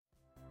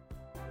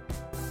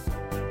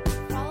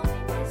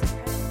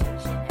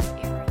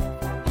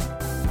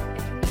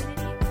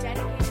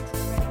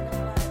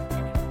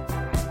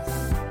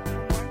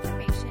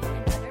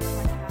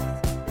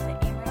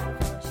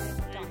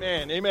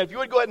giving. Amen. If you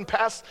would go ahead and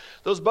pass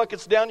those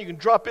buckets down, you can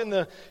drop in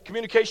the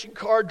communication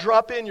card,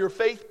 drop in your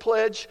faith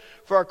pledge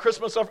for our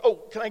Christmas offering. Oh,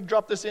 can I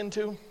drop this in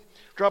too?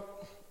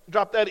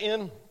 Drop that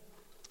in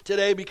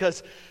today,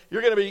 because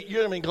you're going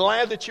to be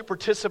glad that you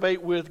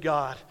participate with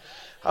God.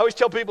 I always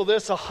tell people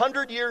this: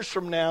 100 years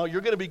from now,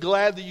 you're going to be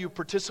glad that you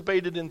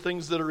participated in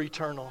things that are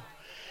eternal.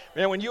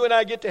 Man, when you and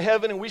I get to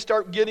heaven and we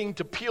start getting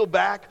to peel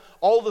back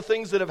all the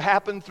things that have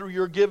happened through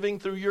your giving,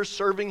 through your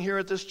serving here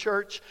at this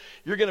church,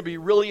 you're going to be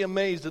really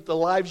amazed at the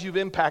lives you've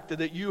impacted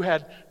that you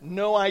had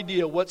no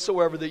idea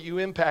whatsoever that you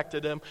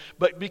impacted them.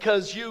 But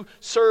because you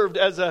served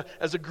as a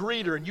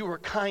greeter and you were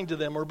kind to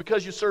them, or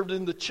because you served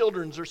in the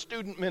children's or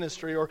student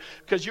ministry, or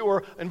because you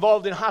were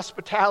involved in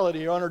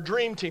hospitality or on our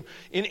dream team,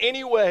 in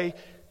any way,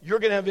 you're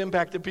going to have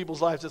impacted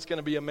people's lives. It's going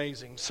to be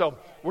amazing. So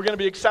we're going to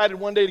be excited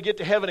one day to get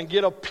to heaven and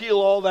get to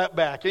peel all that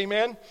back.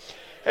 Amen?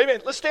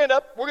 Amen. Let's stand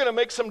up. We're going to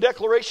make some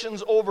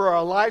declarations over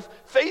our life.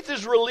 Faith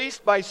is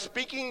released by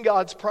speaking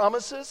God's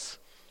promises.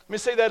 Let me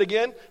say that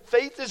again.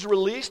 Faith is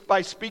released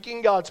by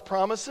speaking God's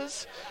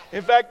promises.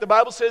 In fact, the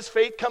Bible says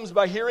faith comes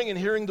by hearing, and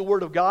hearing the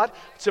Word of God.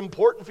 It's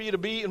important for you to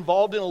be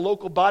involved in a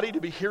local body,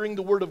 to be hearing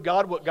the Word of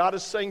God, what God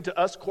is saying to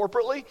us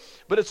corporately.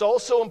 But it's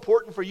also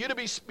important for you to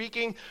be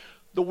speaking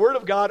the Word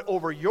of God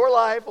over your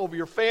life, over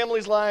your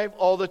family's life,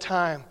 all the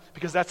time,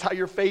 because that's how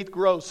your faith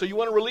grows. So you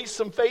want to release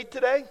some faith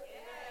today?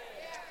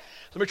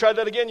 Let me try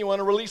that again. You want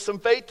to release some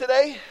faith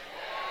today?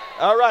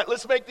 All right,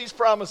 let's make these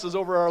promises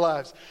over our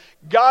lives.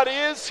 God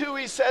is who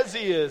He says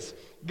He is.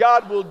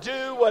 God will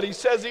do what He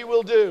says He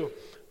will do.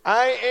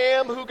 I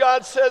am who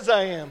God says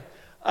I am.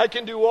 I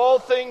can do all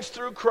things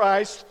through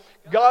Christ.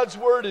 God's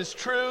Word is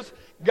truth.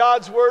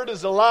 God's Word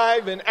is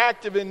alive and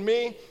active in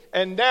me.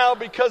 And now,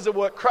 because of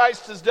what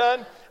Christ has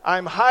done,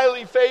 I'm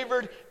highly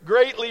favored,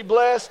 greatly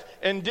blessed,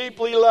 and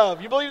deeply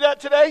loved. You believe that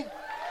today?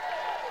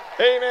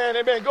 Amen,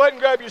 amen. Go ahead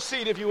and grab your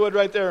seat if you would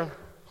right there.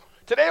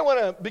 Today I want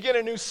to begin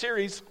a new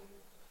series.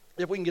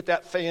 If we can get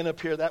that fan up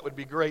here, that would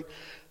be great.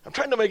 I'm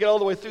trying to make it all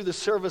the way through the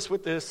service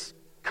with this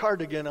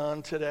cardigan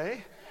on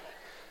today.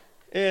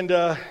 And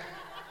y'all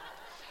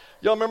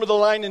remember the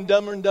line in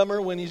Dumber and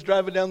Dumber when he's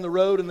driving down the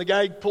road and the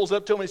guy pulls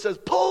up to him and he says,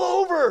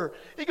 "Pull over."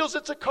 He goes,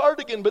 "It's a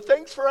cardigan, but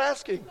thanks for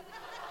asking."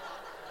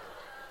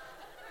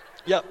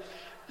 Yeah.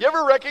 You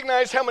ever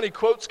recognize how many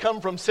quotes come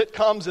from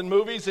sitcoms and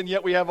movies, and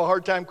yet we have a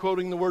hard time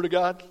quoting the Word of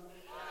God?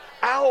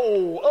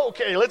 Ow!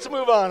 Okay, let's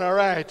move on, all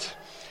right.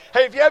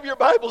 Hey, if you have your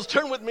Bibles,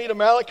 turn with me to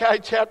Malachi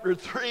chapter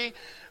 3,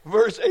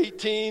 verse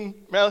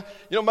 18.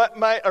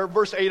 Or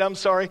verse 8, I'm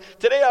sorry.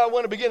 Today I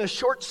want to begin a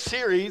short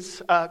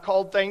series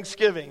called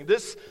Thanksgiving.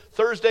 This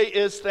Thursday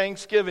is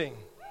Thanksgiving.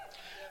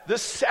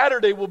 This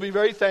Saturday we'll be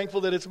very thankful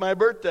that it's my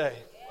birthday.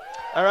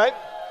 All right?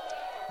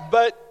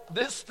 But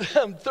this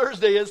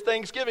Thursday is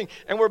Thanksgiving,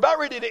 and we're about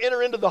ready to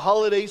enter into the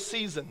holiday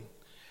season.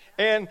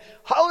 And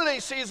holiday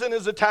season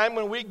is a time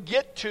when we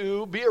get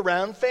to be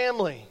around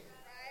family.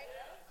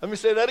 Let me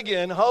say that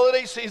again.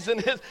 Holiday season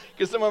is,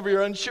 because some of you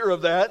are unsure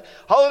of that,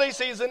 holiday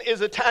season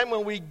is a time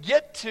when we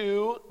get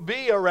to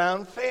be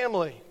around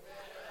family.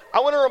 I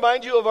want to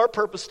remind you of our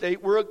purpose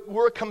state.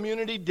 We're a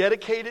community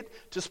dedicated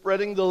to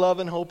spreading the love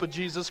and hope of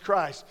Jesus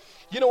Christ.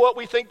 You know what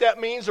we think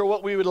that means, or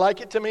what we would like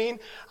it to mean?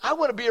 I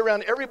want to be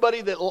around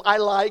everybody that I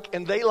like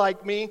and they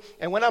like me.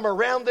 And when I'm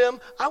around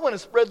them, I want to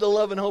spread the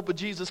love and hope of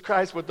Jesus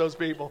Christ with those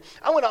people.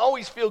 I want to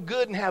always feel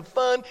good and have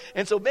fun.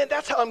 And so, man,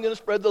 that's how I'm going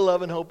to spread the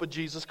love and hope of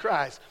Jesus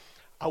Christ.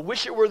 I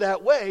wish it were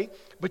that way,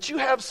 but you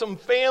have some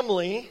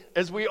family,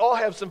 as we all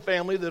have some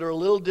family, that are a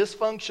little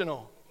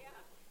dysfunctional.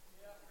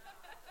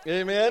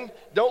 Amen.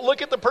 Don't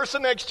look at the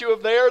person next to you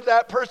if they're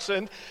that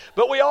person.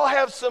 But we all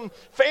have some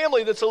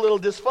family that's a little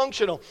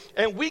dysfunctional.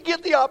 And we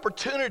get the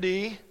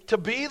opportunity to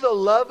be the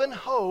love and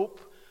hope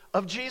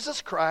of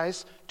Jesus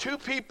Christ to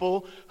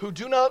people who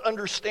do not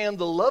understand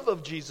the love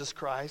of Jesus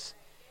Christ,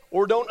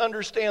 or don't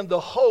understand the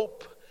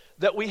hope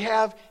that we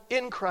have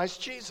in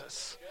Christ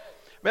Jesus.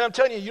 Man, I'm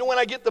telling you, when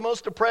I get the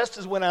most depressed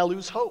is when I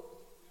lose hope.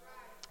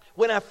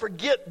 When I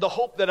forget the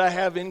hope that I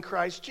have in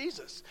Christ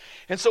Jesus.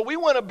 And so we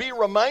want to be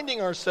reminding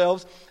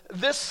ourselves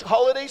this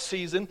holiday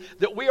season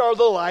that we are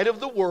the light of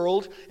the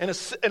world, and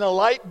a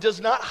light does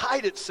not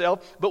hide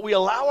itself, but we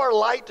allow our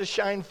light to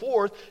shine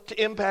forth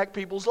to impact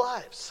people's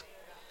lives.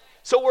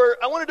 So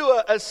I want to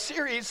do a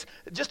series,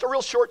 just a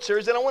real short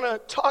series, and I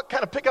want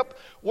to pick up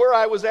where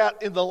I was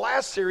at in the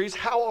last series,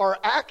 how our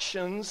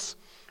actions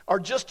are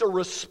just a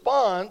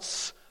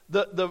response,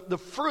 the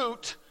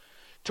fruit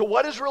to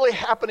what is really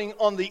happening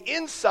on the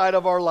inside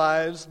of our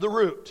lives, the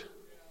root.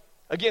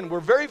 Again, we're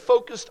very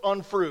focused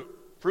on fruit.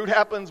 Fruit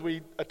happens, we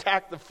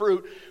attack the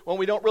fruit when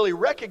we don't really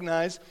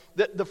recognize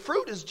that the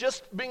fruit is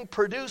just being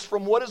produced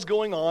from what is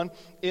going on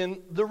in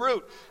the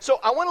root. So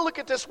I want to look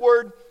at this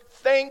word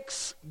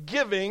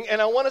thanksgiving, and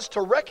I want us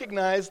to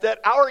recognize that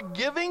our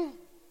giving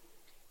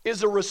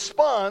is a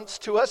response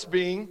to us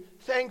being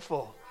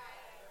thankful.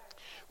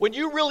 When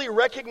you really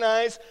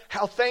recognize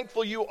how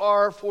thankful you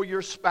are for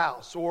your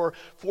spouse or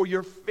for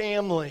your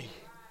family,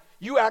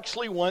 you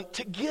actually want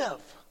to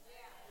give.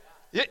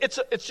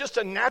 It's just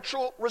a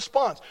natural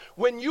response.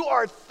 When you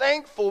are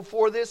thankful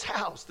for this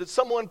house, that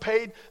someone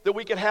paid that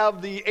we could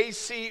have the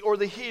AC or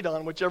the heat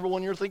on, whichever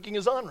one you're thinking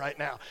is on right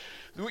now.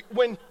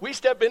 When we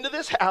step into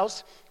this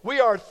house, we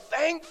are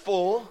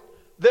thankful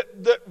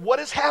that what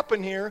has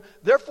happened here,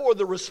 therefore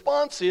the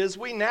response is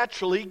we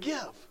naturally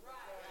give.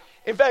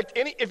 In fact,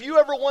 if you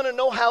ever want to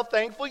know how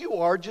thankful you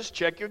are, just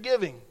check your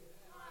giving.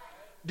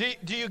 Do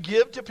you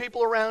give to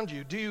people around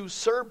you? Do you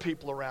serve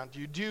people around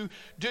you? Do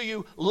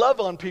you love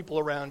on people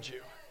around you?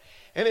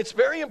 And it's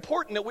very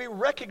important that we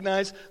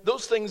recognize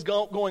those things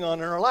going on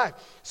in our life.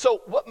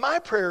 So what my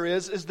prayer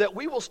is that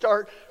we will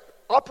start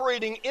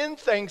operating in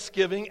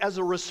thanksgiving as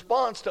a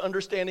response to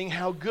understanding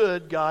how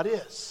good God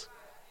is.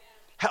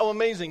 How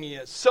amazing He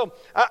is. So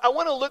I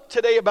want to look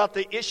today about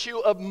the issue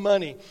of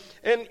money.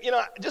 And,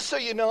 just so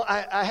you know,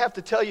 I have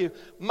to tell you,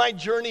 my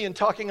journey in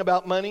talking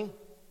about money,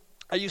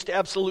 I used to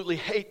absolutely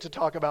hate to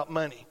talk about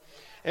money.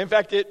 In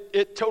fact,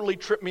 it totally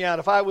tripped me out.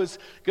 If I was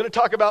going to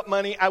talk about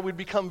money, I would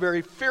become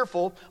very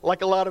fearful,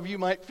 like a lot of you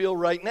might feel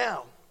right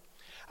now.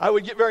 I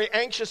would get very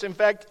anxious. In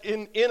fact,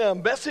 in a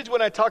message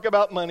when I talk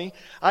about money,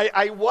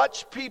 I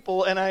watch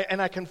people and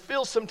I can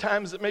feel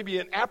sometimes that maybe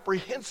an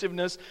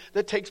apprehensiveness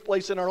that takes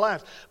place in our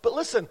lives. But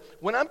listen,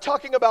 when I'm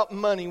talking about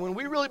money, when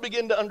we really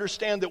begin to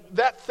understand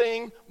that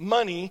thing,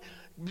 money,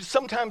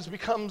 sometimes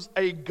becomes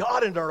a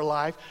God in our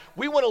life,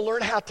 we want to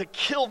learn how to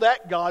kill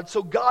that God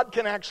so God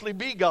can actually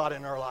be God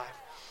in our life.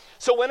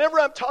 So whenever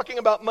I'm talking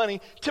about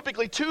money,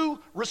 typically two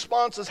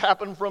responses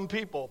happen from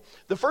people.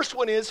 The first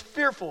one is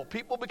fearful.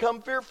 People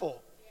become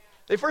fearful.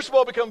 They first of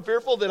all become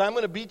fearful that I'm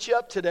going to beat you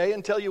up today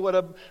and tell you what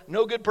a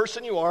no good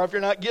person you are if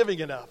you're not giving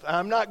enough.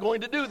 I'm not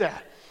going to do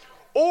that.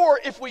 Or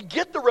if we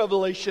get the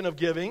revelation of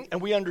giving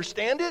and we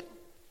understand it,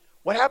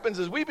 what happens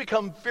is we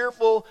become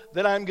fearful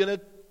that I'm going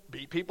to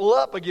beat people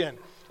up again.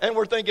 And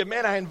we're thinking,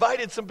 man, I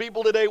invited some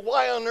people today.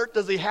 Why on earth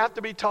does he have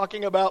to be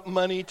talking about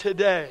money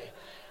today?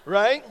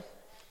 Right?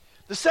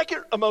 The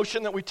second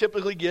emotion that we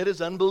typically get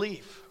is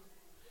unbelief.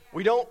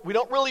 We don't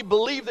really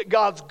believe that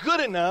God's good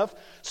enough,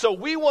 so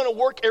we want to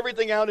work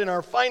everything out in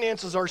our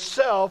finances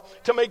ourselves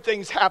to make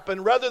things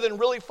happen rather than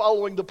really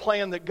following the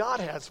plan that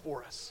God has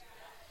for us.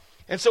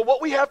 And so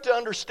what we have to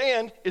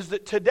understand is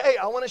that today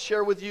I want to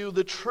share with you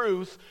the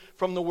truth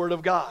from the Word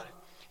of God.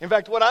 In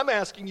fact, what I'm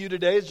asking you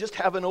today is just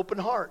have an open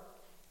heart.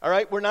 All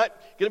right, we're not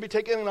going to be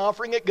taking an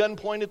offering at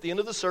gunpoint at the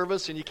end of the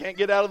service, and you can't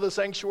get out of the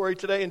sanctuary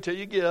today until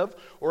you give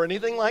or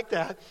anything like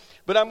that.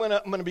 But I'm going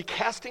to be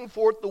casting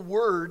forth the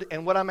Word,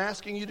 and what I'm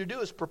asking you to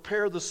do is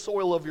prepare the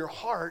soil of your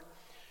heart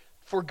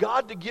for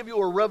God to give you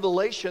a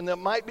revelation that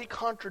might be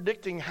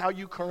contradicting how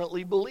you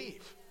currently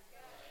believe.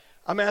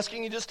 I'm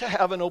asking you just to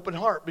have an open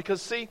heart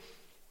because, see,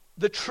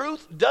 the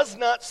truth does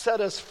not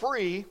set us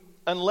free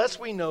unless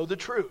we know the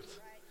truth.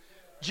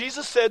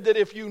 Jesus said that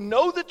if you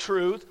know the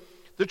truth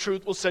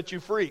will set you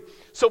free.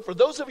 So for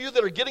those of you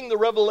that are getting the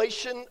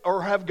revelation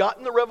or have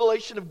gotten the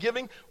revelation of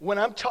giving, when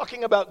I'm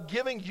talking about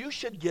giving, you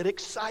should get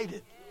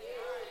excited.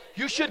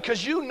 You should,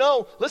 because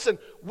listen,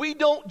 we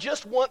don't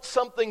just want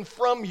something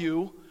from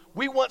you,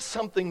 we want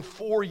something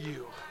for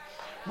you.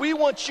 We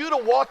want you to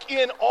walk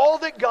in all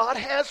that God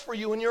has for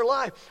you in your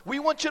life. We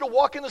want you to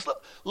walk in this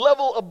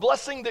level of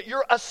blessing that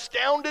you're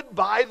astounded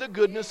by the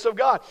goodness of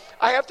God.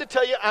 I have to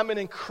tell you, I'm an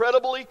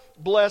incredibly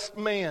blessed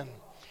man.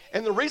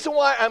 And the reason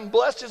why I'm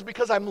blessed is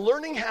because I'm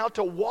learning how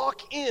to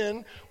walk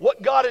in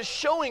what God is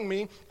showing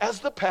me as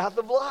the path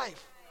of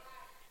life.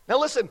 Now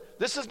listen,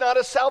 this is not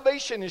a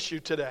salvation issue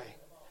today.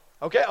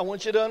 Okay, I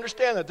want you to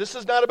understand that. This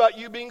is not about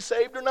you being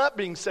saved or not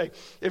being saved.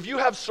 If you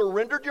have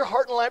surrendered your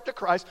heart and life to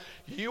Christ,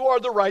 you are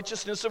the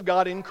righteousness of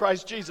God in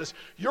Christ Jesus.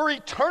 Your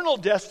eternal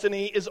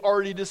destiny is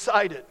already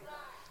decided.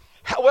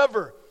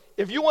 However,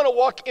 if you want to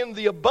walk in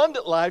the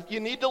abundant life, you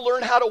need to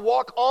learn how to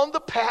walk on the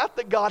path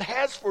that God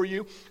has for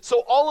you.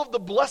 So all of the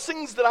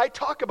blessings that I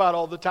talk about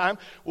all the time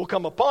will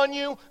come upon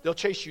you, they'll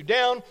chase you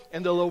down,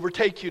 and they'll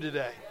overtake you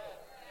today.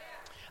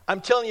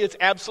 I'm telling you, it's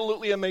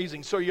absolutely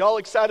amazing. So are you all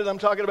excited I'm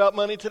talking about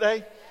money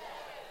today?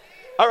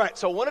 All right,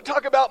 so I want to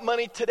talk about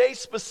money today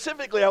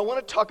specifically. I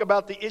want to talk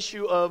about the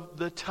issue of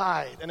the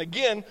tithe. And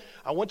again,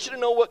 I want you to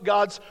know what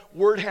God's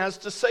Word has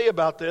to say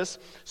about this.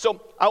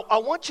 So I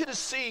want you to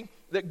see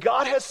that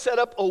God has set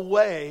up a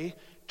way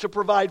to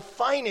provide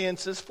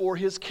finances for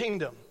His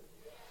kingdom.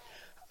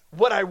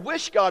 What I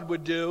wish God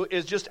would do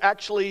is just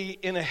actually,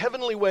 in a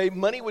heavenly way,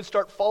 money would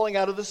start falling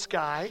out of the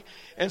sky,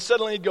 and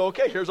suddenly He'd go,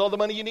 okay, here's all the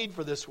money you need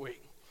for this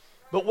week.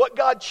 But what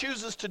God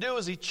chooses to do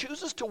is He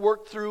chooses to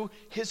work through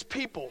His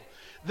people.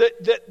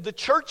 That the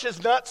church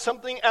is not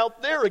something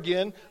out there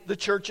again, the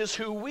church is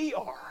who we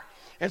are.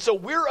 And so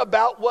we're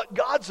about what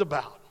God's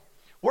about.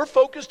 We're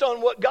focused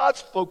on what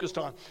God's focused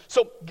on.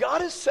 So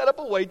God has set up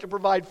a way to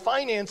provide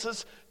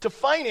finances to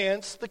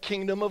finance the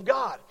kingdom of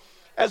God.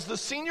 As the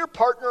senior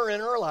partner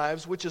in our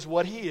lives, which is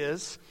what He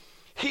is,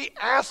 He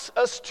asks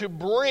us to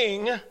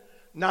bring,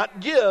 not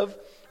give,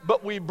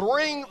 but we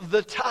bring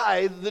the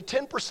tithe, the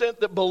 10%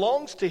 that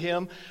belongs to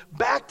Him,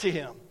 back to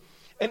Him.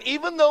 And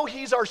even though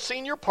he's our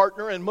senior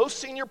partner, and most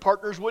senior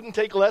partners wouldn't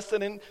take less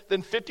than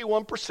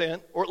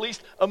 51%, or at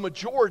least a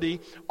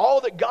majority,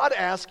 all that God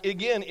asks,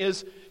 again,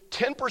 is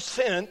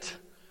 10%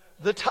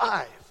 the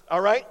tithe, all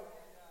right?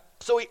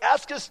 So he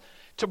asks us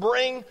to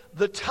bring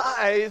the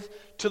tithe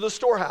to the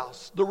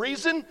storehouse. The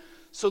reason?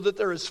 So that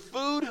there is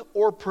food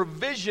or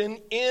provision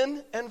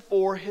in and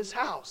for his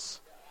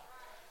house.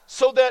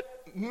 So that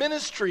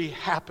ministry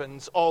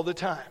happens all the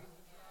time.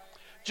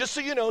 Just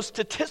so you know,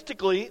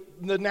 statistically,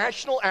 the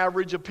national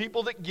average of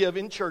people that give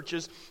in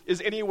churches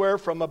is anywhere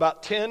from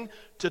about 10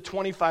 to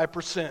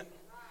 25%.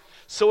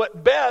 So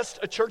at best,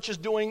 a church is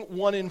doing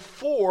 1 in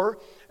 4.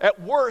 At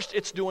worst,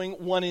 it's doing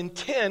 1 in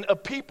 10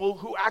 of people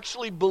who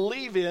actually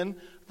believe in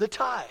the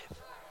tithe.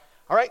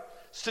 All right?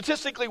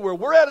 Statistically, where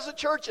we're at as a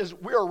church is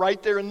we are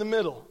right there in the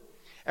middle.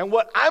 And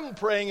what I'm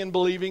praying and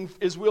believing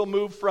is we'll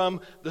move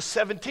from the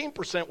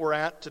 17% we're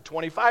at to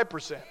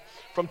 25%,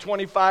 from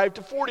 25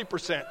 to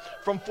 40%,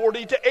 from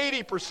 40 to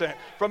 80%,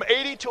 from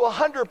 80 to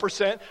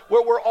 100%,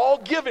 where we're all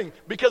giving.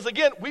 Because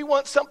again, we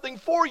want something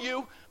for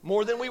you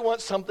more than we want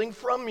something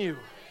from you.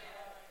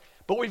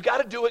 But we've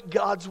got to do it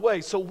God's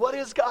way. So what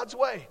is God's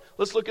way?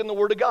 Let's look in the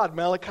Word of God.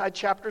 Malachi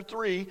chapter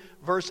 3,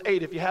 verse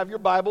 8. If you have your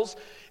Bibles,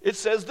 it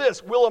says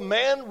this: will a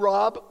man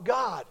rob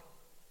God?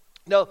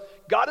 Now,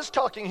 God is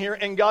talking here,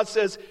 and God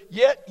says,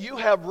 yet you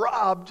have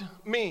robbed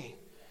me.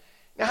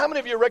 Now, how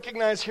many of you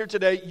recognize here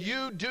today,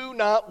 you do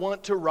not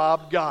want to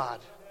rob God?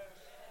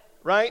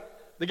 Right?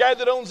 The guy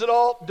that owns it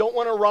all, don't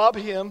want to rob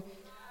him.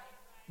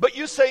 But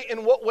you say,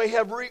 in what way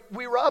have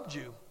we robbed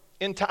you?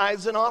 In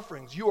tithes and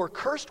offerings. You are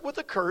cursed with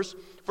a curse,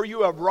 for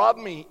you have robbed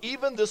me,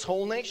 even this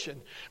whole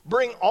nation.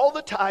 Bring all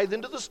the tithe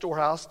into the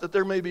storehouse, that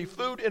there may be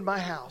food in my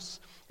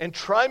house. And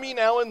try me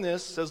now in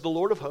this, says the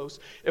Lord of hosts,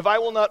 if I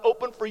will not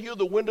open for you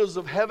the windows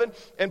of heaven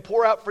and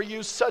pour out for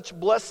you such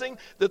blessing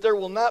that there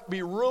will not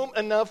be room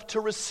enough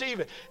to receive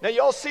it. Now,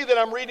 y'all see that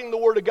I'm reading the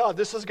Word of God.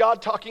 This is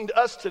God talking to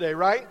us today,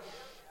 right?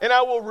 And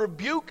I will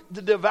rebuke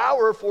the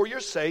devourer for your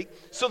sake,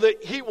 so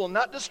that he will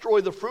not destroy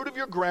the fruit of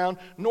your ground,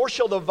 nor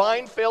shall the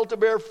vine fail to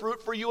bear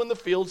fruit for you in the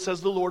field, says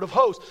the Lord of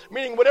hosts.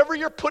 Meaning, whatever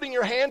you're putting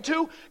your hand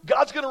to,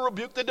 God's going to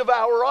rebuke the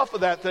devourer off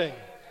of that thing.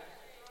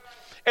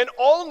 And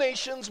all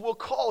nations will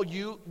call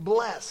you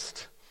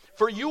blessed,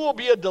 for you will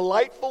be a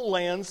delightful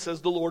land, says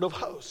the Lord of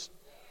hosts.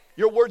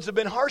 Your words have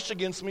been harsh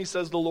against me,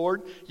 says the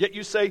Lord, yet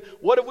you say,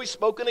 what have we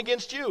spoken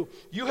against you?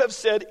 You have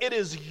said, it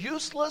is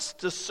useless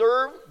to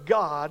serve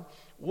God.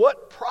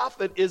 What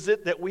profit is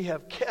it that we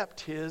have kept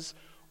his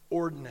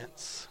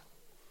ordinance?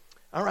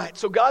 All right,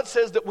 so God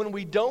says that when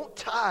we don't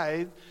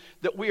tithe,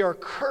 that we are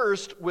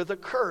cursed with a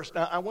curse.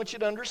 Now, I want you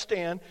to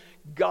understand,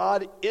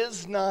 God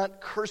is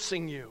not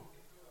cursing you.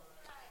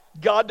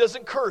 God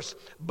doesn't curse,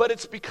 but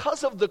it's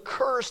because of the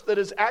curse that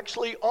is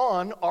actually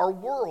on our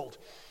world.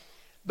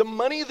 The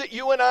money that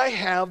you and I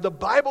have, the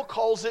Bible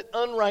calls it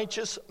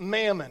unrighteous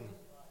mammon.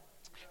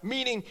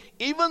 Meaning,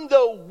 even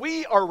though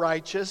we are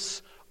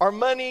righteous, our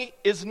money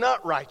is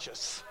not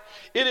righteous.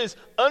 It is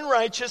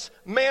unrighteous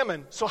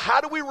mammon. So how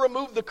do we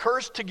remove the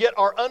curse to get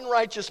our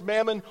unrighteous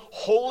mammon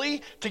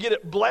holy, to get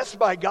it blessed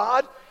by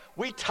God?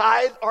 We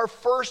tithe our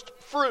first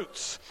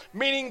fruits,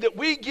 meaning that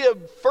we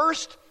give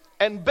first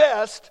and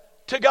best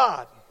to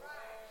God.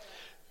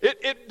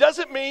 It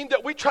doesn't mean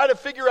that we try to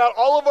figure out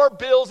all of our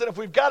bills, and if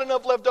we've got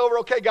enough left over,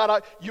 okay,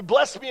 God, you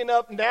blessed me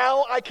enough,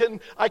 now I can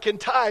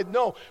tithe.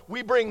 No,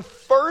 we bring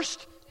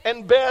first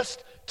and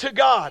best to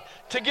God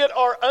to get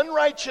our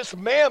unrighteous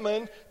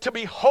mammon to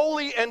be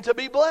holy and to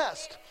be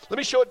blessed. Let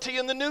me show it to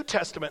you in the New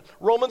Testament.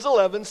 Romans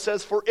 11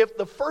 says, for if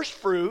the first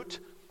fruit,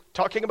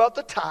 talking about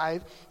the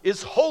tithe,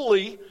 is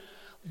holy,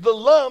 the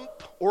lump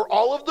or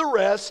all of the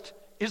rest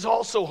is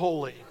also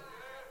holy.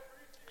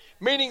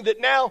 Meaning that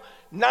now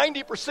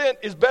 90%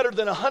 is better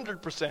than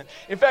 100%.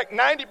 In fact,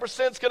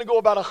 90% is going to go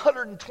about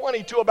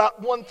 120 to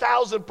about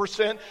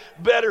 1,000%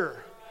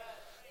 better.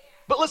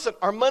 But listen,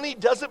 our money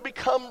doesn't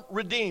become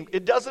redeemed.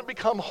 It doesn't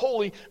become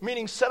holy,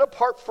 meaning set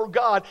apart for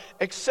God,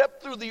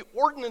 except through the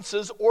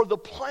ordinances or the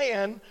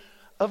plan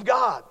of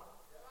God.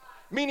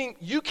 Meaning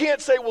you can't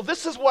say, well,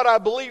 this is what I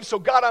believe, so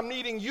God, I'm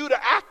needing you to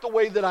act the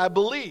way that I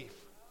believe.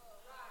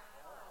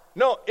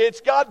 No, it's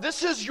God,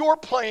 this is your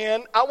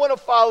plan. I want to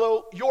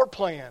follow your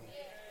plan.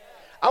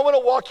 I want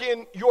to walk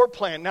in your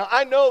plan. Now,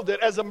 I know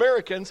that as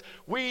Americans,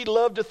 we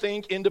love to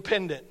think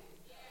independent.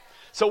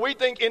 So we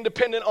think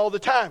independent all the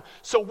time.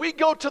 So we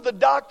go to the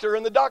doctor,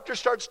 and the doctor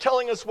starts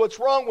telling us what's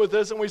wrong with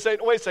us, and we say,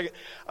 wait a second,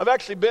 I've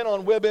actually been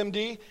on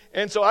WebMD,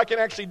 and so I can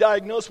actually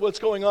diagnose what's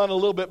going on a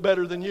little bit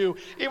better than you,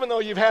 even though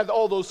you've had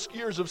all those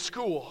years of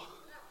school.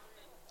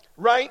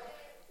 Right?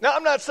 Now,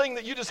 I'm not saying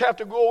that you just have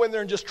to go in there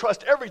and just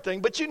trust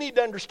everything, but you need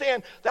to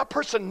understand that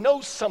person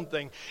knows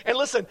something. And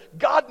listen,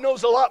 God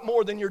knows a lot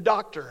more than your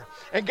doctor.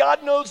 And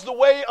God knows the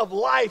way of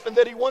life and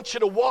that he wants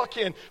you to walk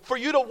in, for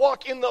you to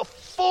walk in the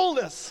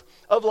fullness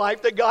of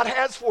life that God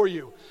has for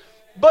you.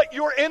 But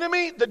your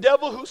enemy, the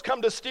devil who's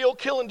come to steal,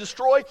 kill, and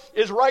destroy,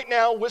 is right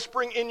now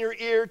whispering in your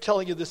ear,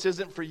 telling you this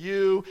isn't for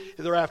you,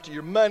 they're after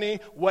your money,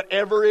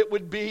 whatever it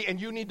would be. And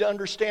you need to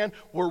understand,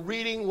 we're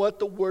reading what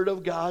the Word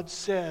of God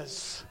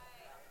says.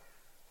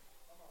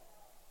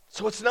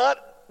 So it's not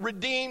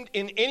redeemed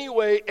in any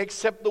way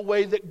except the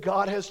way that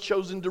God has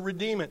chosen to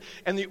redeem it.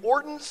 And the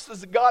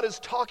ordinances that God is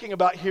talking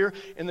about here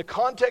in the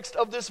context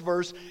of this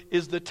verse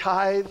is the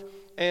tithe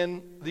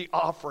and the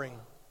offering.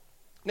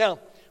 Now,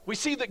 we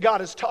see that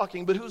God is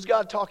talking, but who's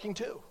God talking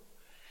to?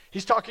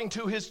 He's talking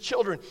to his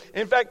children.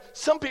 In fact,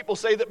 some people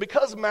say that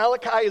because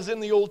Malachi is in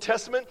the Old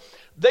Testament,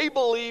 they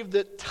believe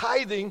that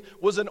tithing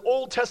was an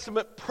Old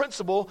Testament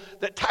principle,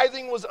 that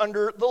tithing was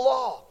under the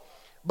law.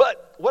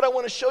 But what I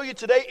want to show you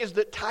today is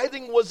that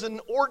tithing was an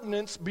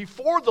ordinance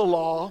before the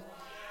law,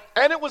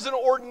 and it was an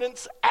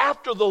ordinance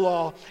after the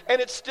law, and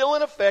it's still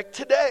in effect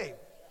today.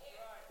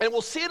 And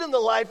we'll see it in the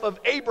life of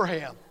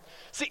Abraham.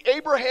 See,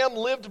 Abraham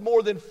lived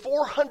more than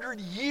 400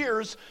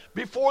 years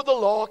before the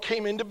law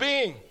came into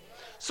being.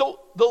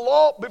 So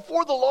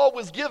before the law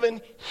was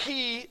given,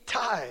 he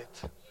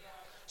tithed.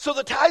 So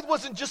the tithe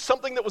wasn't just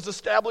something that was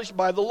established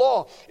by the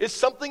law. It's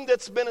something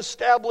that's been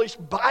established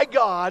by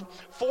God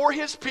for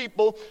his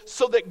people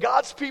so that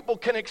God's people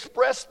can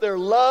express their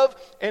love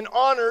and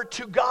honor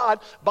to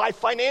God by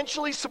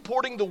financially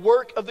supporting the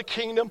work of the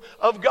kingdom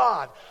of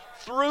God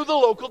through the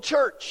local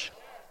church.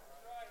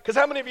 Because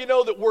how many of you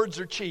know that words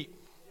are cheap?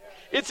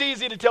 It's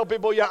easy to tell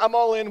people, yeah, I'm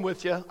all in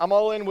with you. I'm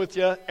all in with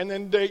you. And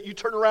then you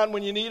turn around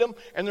when you need them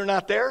and they're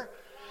not there.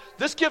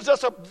 This gives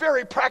us a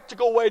very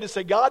practical way to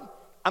say, God,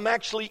 I'm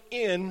actually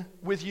in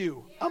with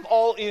you. I'm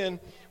all in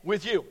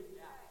with you.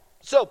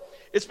 So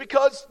it's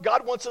because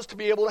God wants us to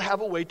be able to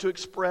have a way to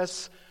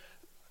express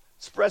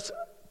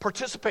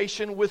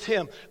participation with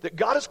him. That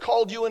God has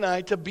called you and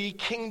I to be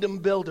kingdom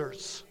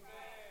builders.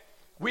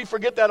 We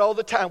forget that all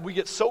the time. We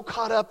get so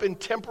caught up in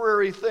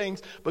temporary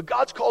things, but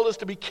God's called us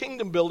to be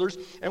kingdom builders,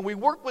 and we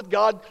work with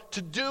God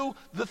to do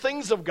the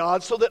things of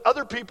God so that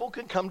other people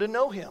can come to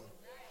know him.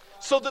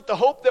 So that the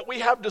hope that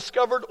we have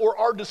discovered or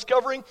are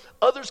discovering,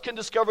 others can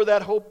discover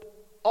that hope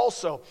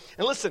also.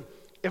 And listen,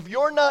 if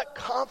you're not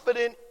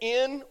confident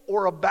in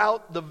or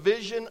about the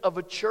vision of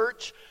a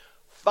church,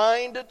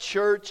 find a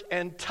church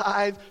and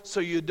tithe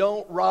so you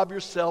don't rob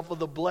yourself of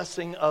the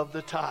blessing of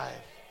the tithe.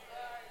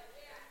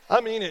 I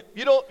mean it.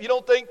 You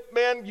don't think,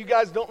 man, you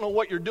guys don't know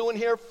what you're doing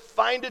here.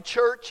 Find a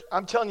church.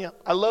 I'm telling you,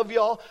 I love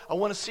y'all. I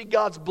want to see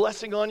God's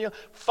blessing on you.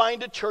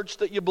 Find a church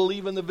that you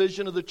believe in the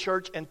vision of the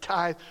church and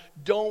tithe.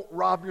 Don't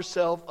rob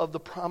yourself of the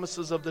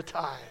promises of the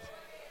tithe.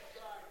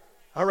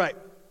 All right.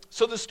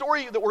 So the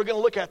story that we're going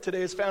to look at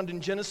today is found in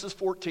Genesis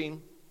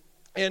 14.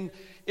 And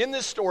in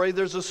this story,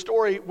 there's a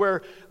story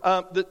where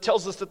that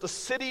tells us that the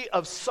city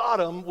of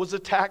Sodom was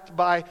attacked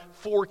by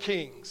 4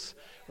 kings.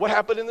 What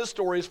happened in this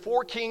story is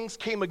 4 kings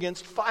came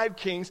against 5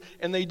 kings,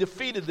 and they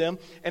defeated them.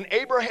 And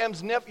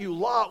Abraham's nephew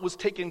Lot was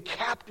taken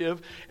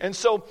captive. And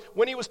so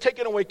when he was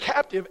taken away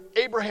captive,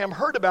 Abraham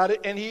heard about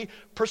it, and he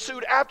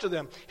pursued after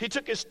them. He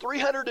took his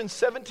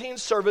 317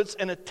 servants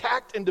and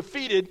attacked and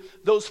defeated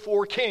those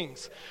 4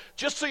 kings.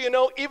 Just so you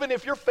know, even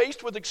if you're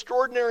faced with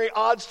extraordinary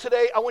odds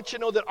today, I want you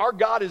to know that our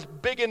God is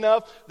big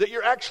enough that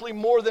you're actually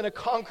more than a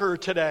conqueror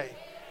today.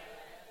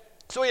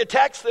 So he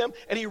attacks them,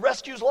 and he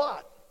rescues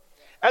Lot.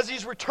 As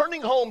he's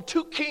returning home,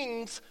 2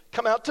 kings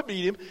come out to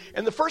meet him.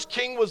 And the first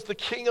king was the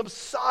king of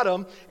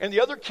Sodom, and the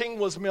other king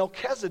was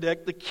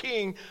Melchizedek, the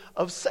king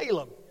of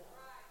Salem.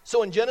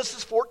 So in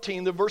Genesis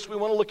 14, the verse we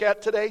want to look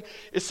at today,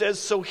 it says,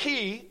 so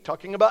he,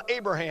 talking about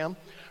Abraham,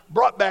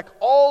 brought back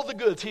all the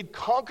goods. He'd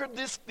conquered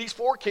these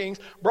 4 kings,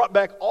 brought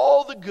back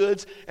all the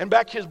goods, and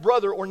back his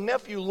brother or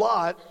nephew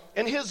Lot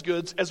and his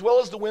goods, as well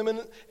as the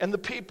women and the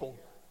people.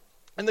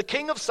 And the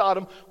king of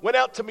Sodom went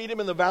out to meet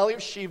him in the valley of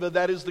Sheva,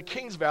 that is the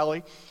king's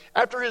valley,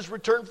 after his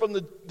return from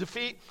the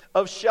defeat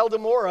of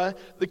Chaldemorah,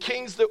 the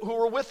kings who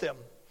were with him.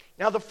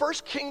 Now, the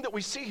first king that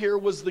we see here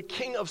was the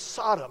king of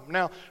Sodom.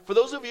 Now, for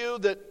those of you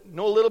that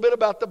know a little bit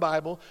about the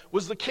Bible,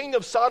 was the king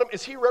of Sodom,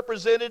 is he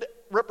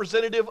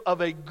representative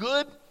of a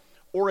good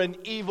or an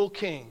evil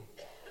king?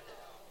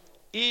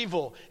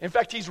 Evil. In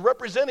fact, he's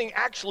representing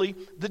actually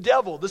the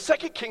devil. The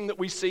second king that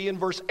we see in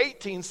verse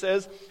 18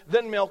 says,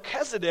 then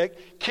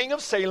Melchizedek, king of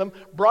Salem,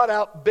 brought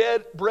out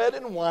bread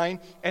and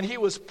wine, and he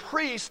was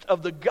priest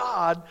of the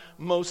God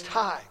Most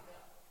High.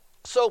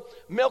 So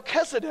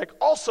Melchizedek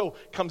also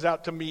comes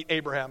out to meet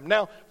Abraham.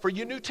 Now, for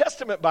you New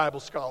Testament Bible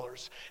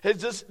scholars,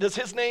 does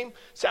his name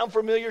sound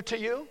familiar to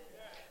you?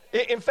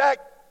 In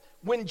fact,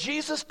 when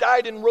Jesus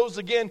died and rose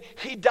again,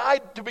 he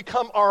died to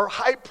become our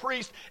high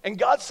priest. And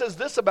God says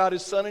this about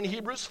his son in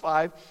Hebrews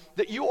 5,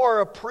 that you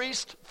are a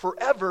priest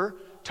forever,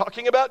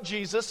 talking about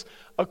Jesus,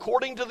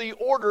 according to the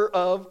order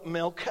of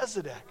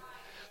Melchizedek.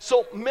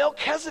 So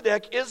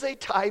Melchizedek is a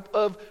type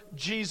of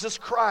Jesus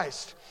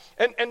Christ.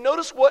 And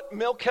notice what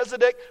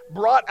Melchizedek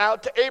brought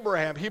out to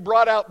Abraham. He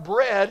brought out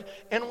bread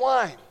and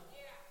wine.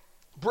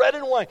 Bread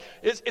and wine.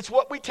 It's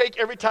what we take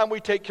every time we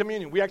take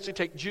communion. We actually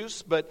take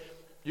juice, but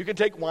You can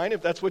take wine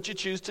if that's what you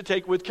choose to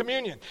take with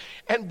communion.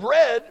 And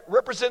bread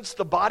represents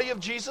the body of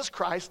Jesus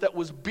Christ that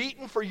was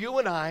beaten for you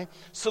and I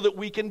so that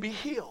we can be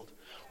healed.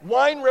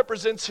 Wine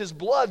represents his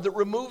blood that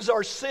removes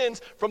our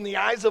sins from the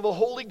eyes of a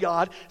holy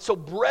God. So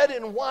bread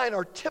and wine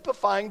are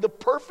typifying the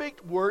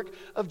perfect work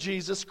of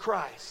Jesus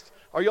Christ.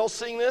 Are you all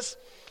seeing this?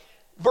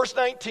 Verse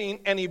 19,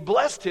 and he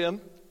blessed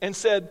him and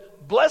said,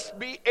 blessed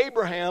be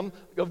Abraham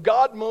of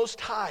God Most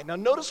High. Now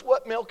notice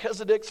what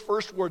Melchizedek's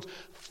first words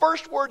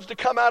to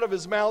come out of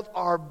his mouth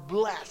are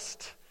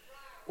blessed.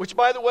 Which,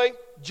 by the way,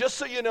 just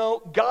so you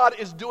know, God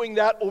is doing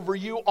that over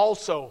you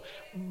also.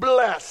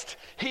 Blessed.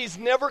 He's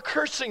never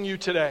cursing you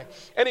today.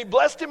 And he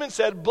blessed him and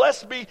said,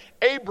 blessed be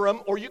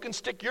Abram, or you can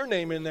stick your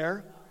name in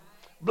there.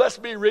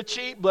 Blessed be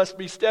Richie, blessed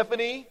be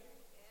Stephanie,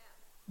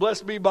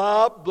 blessed be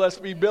Bob,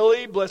 blessed be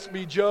Billy, blessed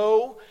be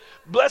Joe,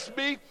 blessed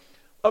be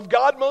of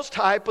God Most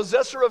High,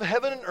 possessor of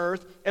heaven and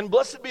earth, and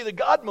blessed be the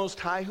God Most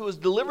High who has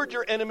delivered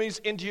your enemies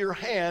into your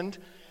hand.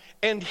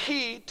 And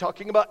he,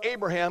 talking about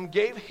Abraham,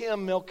 gave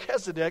him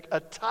Melchizedek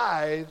a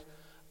tithe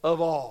of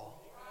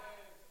all.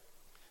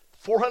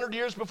 400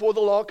 years before the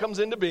law comes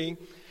into being,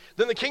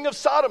 then the king of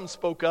Sodom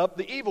spoke up,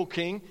 the evil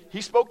king.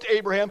 He spoke to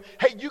Abraham,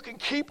 hey, you can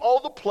keep all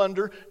the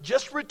plunder,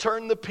 just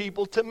return the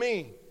people to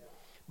me.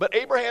 But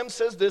Abraham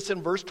says this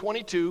in verse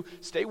 22,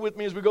 stay with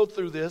me as we go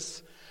through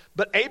this.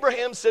 But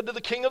Abraham said to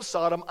the king of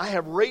Sodom, I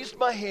have raised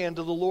my hand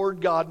to the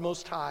Lord God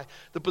Most High,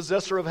 the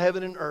possessor of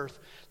heaven and earth,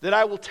 that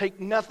I will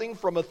take nothing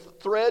from a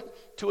thread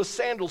to a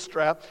sandal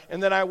strap,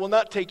 and that I will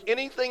not take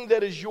anything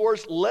that is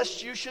yours,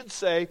 lest you should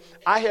say,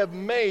 I have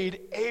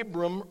made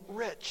Abram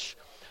rich.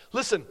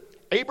 Listen,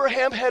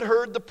 Abraham had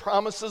heard the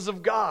promises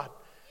of God.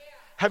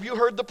 Have you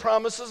heard the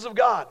promises of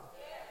God?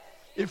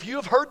 If you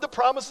have heard the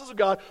promises of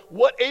God,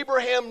 what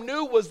Abraham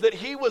knew was that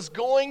he was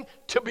going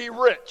to be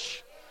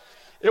rich.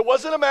 It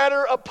wasn't a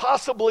matter of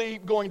possibly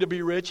going to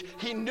be rich.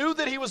 He knew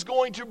that he was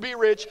going to be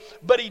rich,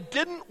 but he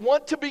didn't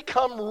want to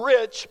become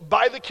rich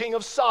by the king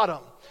of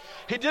Sodom.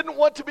 He didn't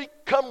want to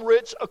become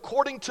rich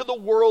according to the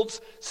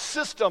world's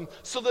system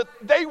so that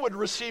they would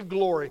receive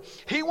glory.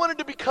 He wanted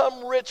to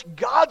become rich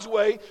God's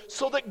way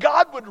so that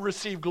God would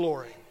receive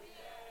glory.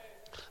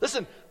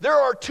 Listen, there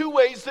are two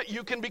ways that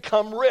you can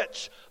become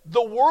rich: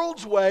 the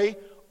world's way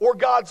or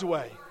God's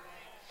way.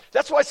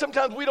 That's why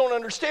sometimes we don't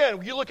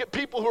understand. You look at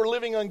people who are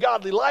living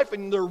ungodly life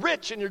and they're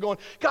rich and you're going,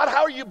 God,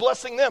 how are you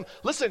blessing them?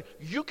 Listen,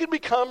 you can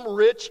become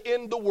rich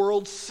in the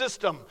world's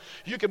system.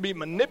 You can be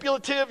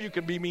manipulative, you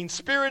can be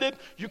mean-spirited,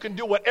 you can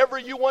do whatever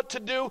you want to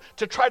do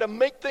to try to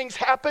make things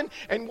happen.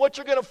 And what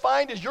you're going to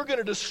find is you're going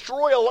to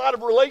destroy a lot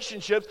of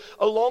relationships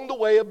along the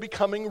way of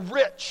becoming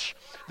rich.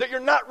 That you're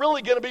not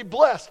really going to be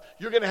blessed.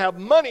 You're going to have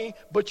money,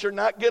 but you're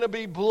not going to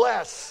be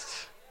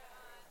blessed.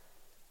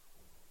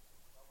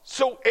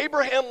 So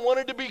Abraham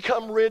wanted to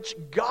become rich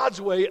God's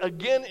way,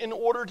 again, in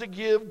order to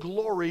give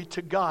glory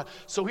to God.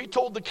 So he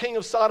told the king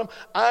of Sodom,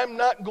 I'm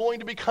not going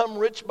to become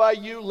rich by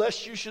you,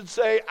 lest you should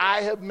say,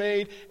 I have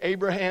made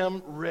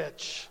Abraham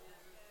rich.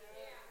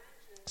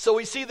 So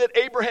we see that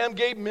Abraham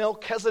gave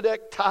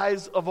Melchizedek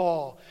tithes of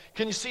all.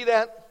 Can you see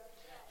that?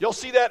 You'll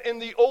see that in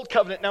the Old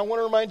Covenant. Now I want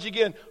to remind you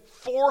again,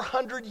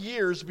 400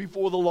 years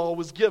before the law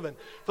was given.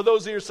 For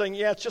those of you who are saying,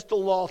 yeah, it's just a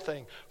law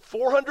thing.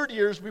 400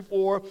 years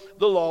before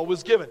the law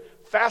was given.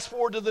 Fast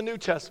forward to the New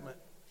Testament.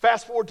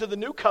 Fast forward to the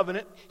New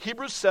Covenant.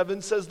 Hebrews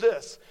 7 says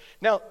this.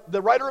 Now, the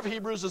writer of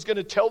Hebrews is going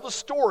to tell the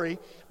story,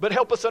 but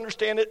help us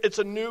understand it. It's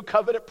a new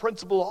covenant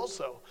principle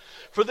also.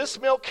 For this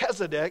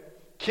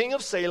Melchizedek, king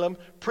of Salem,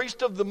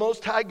 priest of the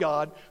Most High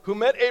God, who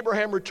met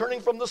Abraham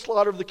returning from the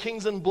slaughter of the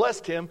kings and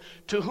blessed him,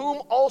 to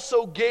whom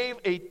also gave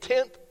a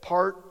tenth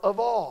part of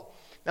all.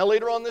 Now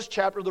later on in this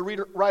chapter, the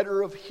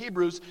writer of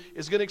Hebrews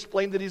is going to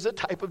explain that he's a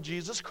type of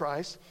Jesus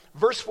Christ.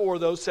 Verse 4,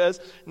 though,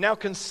 says, now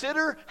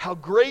consider how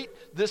great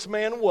this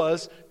man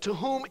was, to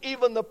whom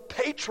even the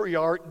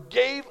patriarch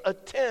gave a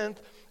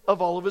tenth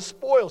of all of his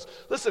spoils.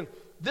 Listen,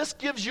 this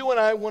gives you and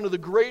I one of the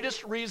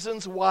greatest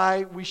reasons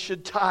why we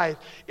should tithe.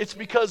 It's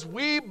because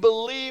we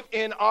believe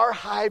in our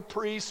high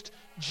priest,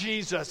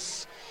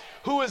 Jesus,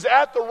 who is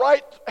at the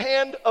right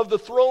hand of the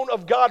throne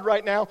of God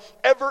right now,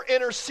 ever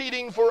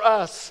interceding for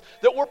us,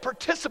 that we're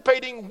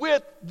participating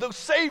with the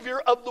Savior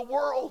of the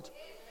world.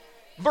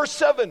 Verse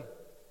 7,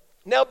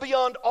 now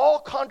beyond all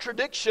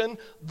contradiction,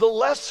 the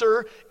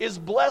lesser is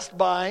blessed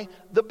by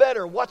the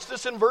better. Watch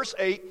this in verse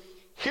 8.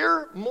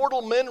 Here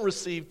mortal men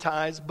receive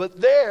tithes,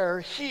 but there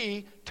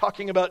he,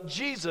 talking about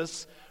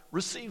Jesus,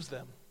 receives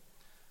them.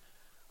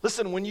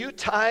 Listen, when you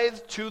tithe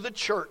to the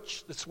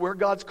church, that's where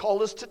God's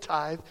called us to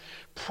tithe,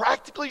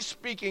 practically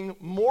speaking,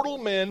 mortal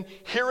men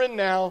here and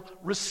now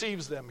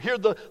receives them. Here,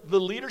 the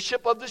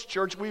leadership of this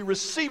church, we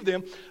receive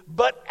them,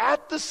 but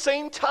at the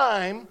same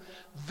time,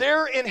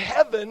 there in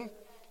heaven,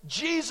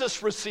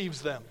 Jesus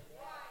receives them.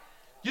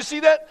 You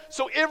see that?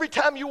 So every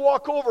time you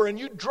walk over and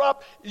you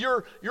drop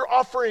your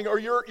offering or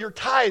your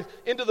tithe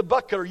into the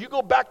bucket, or you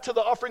go back to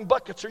the offering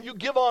buckets, or you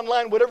give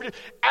online, whatever you do,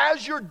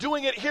 as you're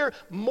doing it here,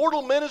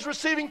 mortal men is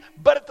receiving,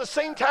 but at the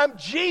same time,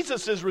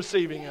 Jesus is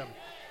receiving them.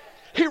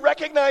 He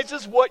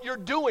recognizes what you're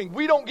doing.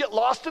 We don't get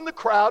lost in the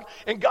crowd,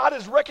 and God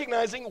is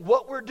recognizing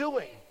what we're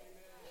doing.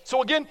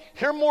 So again,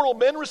 here mortal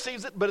men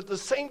receives it, but at the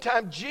same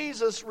time,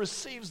 Jesus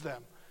receives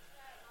them.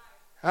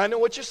 I know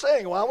what you're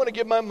saying. Well, I want to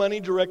give my money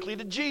directly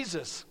to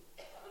Jesus.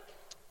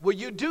 Well,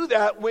 you do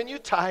that when you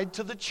tithe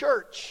to the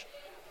church.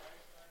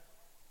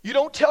 You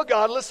don't tell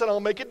God, listen, I'll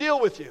make a deal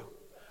with you.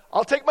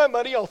 I'll take my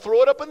money, I'll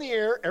throw it up in the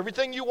air.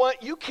 Everything you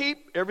want, you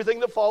keep. Everything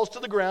that falls to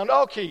the ground,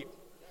 I'll keep.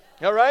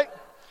 All right?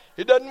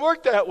 It doesn't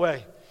work that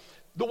way.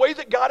 The way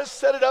that God has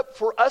set it up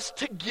for us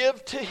to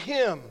give to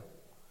Him.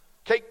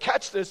 Okay,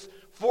 catch this.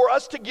 For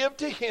us to give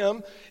to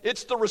Him,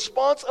 it's the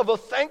response of a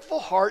thankful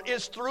heart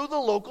is through the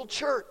local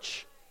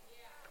church.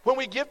 When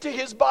we give to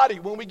His body,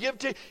 when we give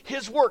to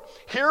His work,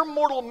 here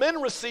mortal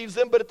men receives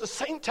them, but at the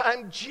same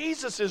time,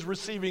 Jesus is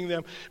receiving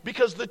them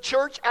because the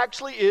church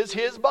actually is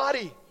His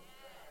body.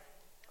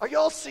 Are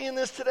y'all seeing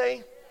this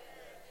today?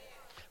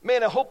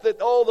 Man, I hope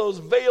that all those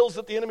veils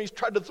that the enemy's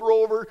tried to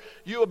throw over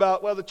you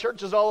about, well, the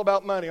church is all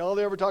about money, all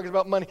they ever talk is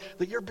about money,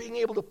 that you're being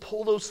able to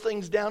pull those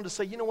things down to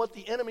say, you know what,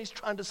 the enemy's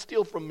trying to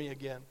steal from me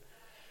again.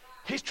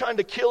 He's trying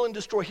to kill and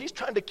destroy. He's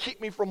trying to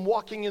keep me from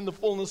walking in the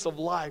fullness of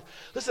life.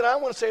 Listen, I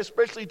want to say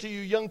especially to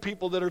you young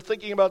people that are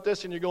thinking about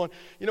this and you're going,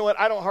 you know what,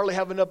 I don't hardly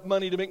have enough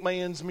money to make my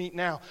ends meet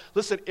now.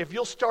 Listen, if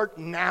you'll start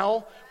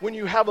now when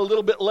you have a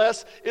little bit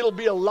less, it'll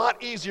be a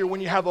lot easier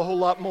when you have a whole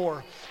lot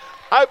more.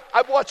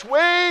 I've watched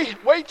way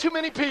too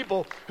many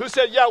people who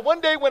said, yeah, one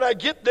day when I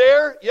get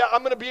there, yeah,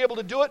 I'm going to be able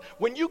to do it.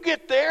 When you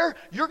get there,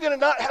 you're going to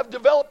not have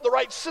developed the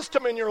right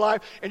system in your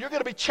life, and you're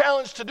going to be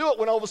challenged to do it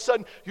when all of a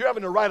sudden you're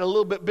having to write a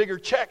little bit bigger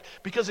check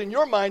because in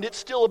your mind it's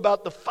still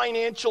about the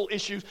financial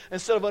issues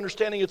instead of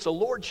understanding it's a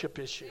lordship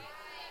issue.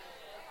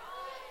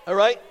 All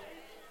right?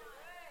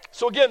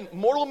 So again,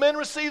 mortal men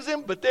receives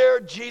Him, but there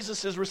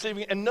Jesus is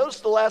receiving. And notice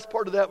the last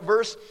part of that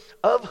verse,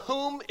 of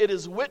whom it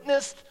is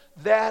witnessed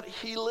that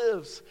He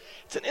lives.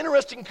 It's an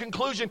interesting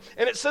conclusion,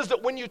 and it says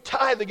that when you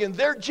tithe, again,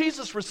 there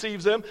Jesus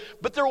receives them,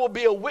 but there will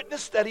be a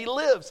witness that He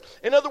lives.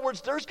 In other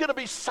words, there's going to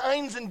be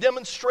signs and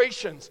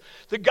demonstrations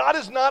that God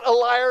is not a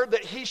liar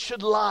that He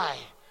should lie.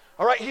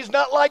 All right, He's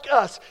not like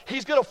us.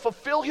 He's going to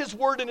fulfill His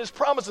word and His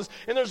promises.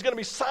 And there's going to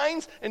be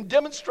signs and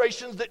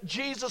demonstrations that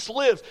Jesus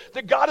lives,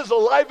 that God is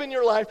alive in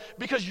your life,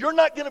 because you're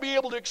not going to be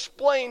able to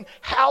explain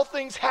how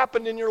things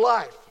happened in your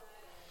life.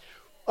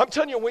 I'm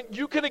telling you, when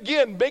you can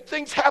again make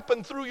things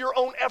happen through your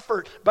own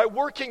effort by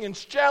working and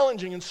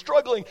challenging and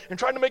struggling and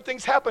trying to make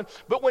things happen.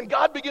 But when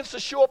God begins to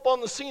show up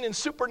on the scene in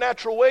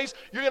supernatural ways,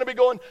 you're going to be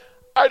going,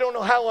 I don't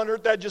know how on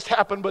earth that just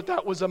happened, but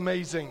that was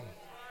amazing.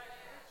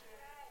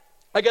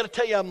 I got to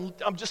tell you,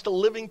 I'm just a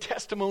living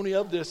testimony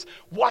of this.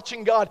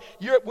 Watching God.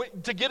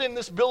 To get in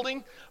this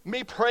building,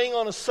 me praying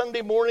on a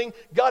Sunday morning,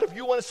 God, if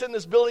you want us in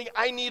this building,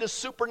 I need a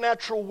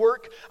supernatural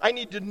work. I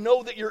need to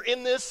know that you're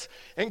in this.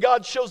 And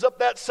God shows up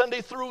that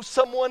Sunday through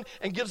someone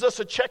and gives us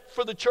a check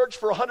for the church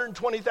for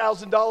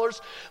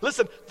 $120,000.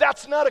 Listen,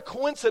 that's not a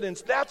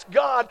coincidence. That's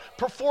God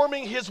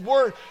performing His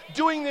word,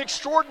 doing the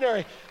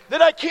extraordinary.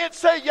 Then I can't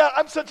say, yeah,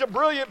 I'm such a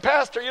brilliant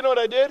pastor. You know what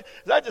I did?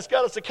 I just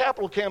got us a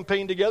capital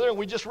campaign together and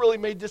we just really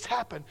made this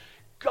happen.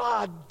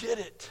 God did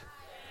it.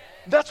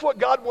 That's what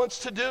God wants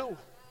to do.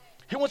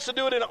 He wants to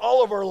do it in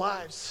all of our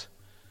lives.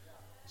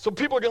 So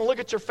people are going to look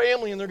at your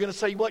family and they're going to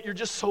say, what, you're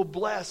just so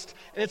blessed.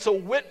 And it's a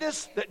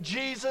witness that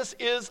Jesus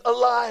is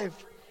alive.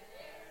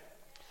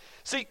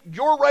 See,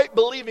 your right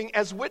believing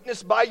as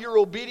witnessed by your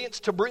obedience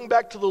to bring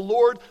back to the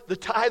Lord the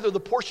tithe or the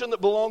portion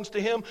that belongs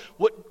to Him,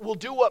 what will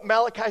do what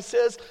Malachi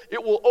says,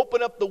 it will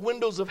open up the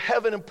windows of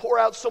heaven and pour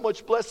out so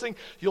much blessing,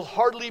 you'll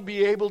hardly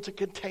be able to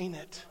contain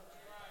it.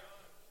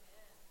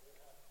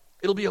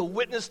 It'll be a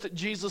witness that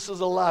Jesus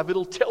is alive.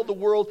 It'll tell the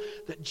world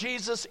that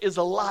Jesus is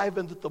alive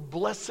and that the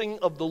blessing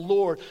of the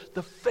Lord,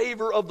 the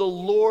favor of the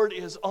Lord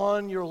is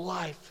on your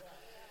life.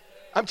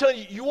 I'm telling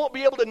you, you won't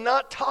be able to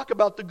not talk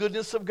about the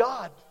goodness of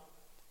God.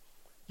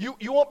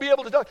 You won't be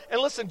able to talk.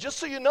 And listen, just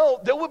so you know,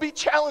 there will be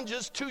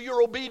challenges to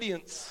your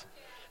obedience,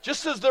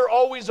 just as there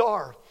always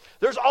are.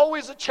 There's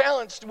always a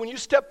challenge. When you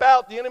step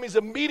out, the enemy's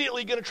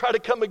immediately going to try to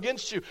come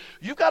against you.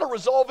 You've got to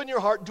resolve in your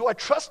heart, do I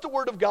trust the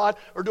Word of God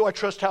or do I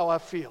trust how I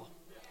feel?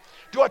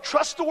 Do I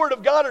trust the Word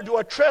of God or do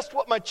I trust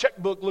what my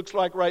checkbook looks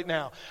like right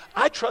now?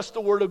 I trust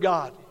the Word of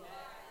God.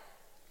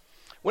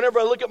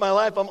 Whenever I look at my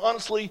life, I'm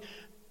honestly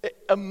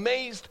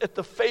amazed at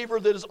the favor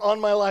that is on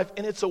my life,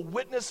 and it's a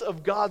witness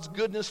of God's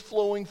goodness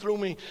flowing through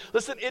me.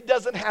 Listen, it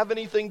doesn't have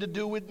anything to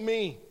do with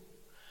me.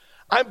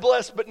 I'm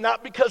blessed, but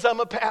not because I'm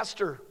a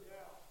pastor.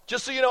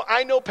 Just so you know,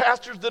 I know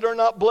pastors that are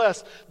not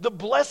blessed. The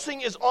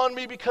blessing is on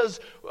me because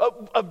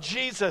of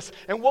Jesus.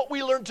 And what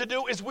we learn to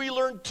do is we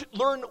learn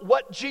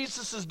what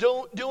Jesus is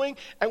doing,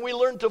 and we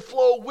learn to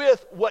flow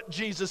with what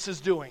Jesus is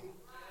doing.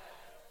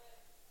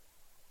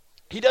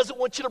 He doesn't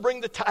want you to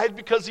bring the tithe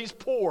because He's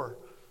poor.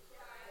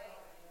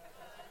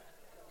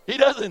 He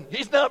doesn't.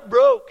 He's not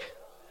broke.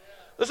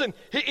 Listen,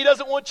 he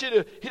doesn't want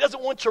he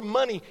doesn't want your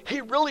money.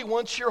 He really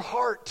wants your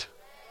heart.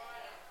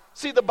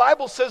 See, the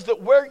Bible says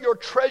that where your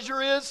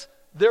treasure is,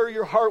 there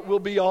your heart will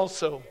be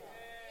also.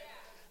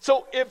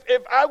 So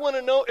if I want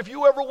to know, if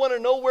you ever want to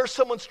know where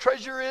someone's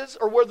treasure is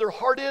or where their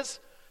heart is,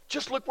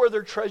 just look where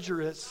their treasure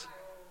is.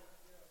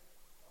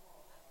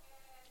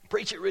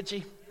 Preach it,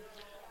 Richie.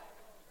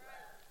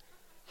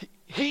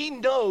 He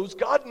knows,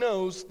 God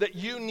knows that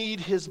you need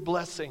his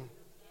blessing.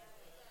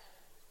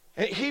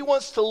 And he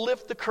wants to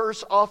lift the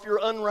curse off your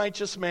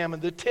unrighteous mammon.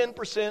 The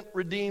 10%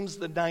 redeems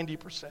the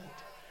 90%.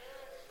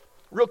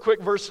 Real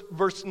quick,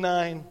 verse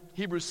 9,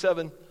 Hebrews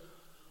 7.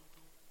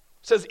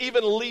 Says,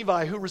 even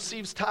Levi, who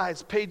receives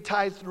tithes, paid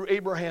tithes through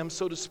Abraham,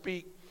 so to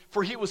speak.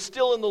 For he was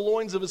still in the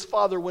loins of his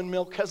father when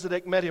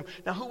Melchizedek met him.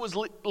 Now, who was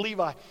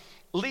Levi?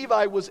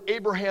 Levi was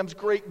Abraham's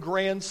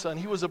great-grandson.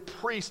 He was a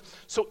priest.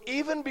 So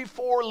even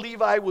before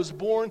Levi was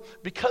born,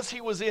 because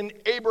he was in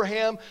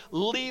Abraham,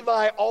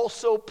 Levi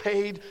also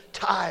paid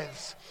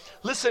tithes.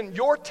 Listen,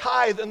 your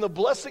tithe and the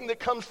blessing that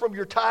comes from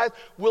your tithe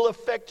will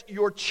affect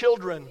your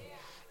children.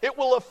 It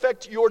will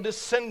affect your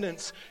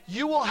descendants.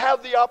 You will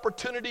have the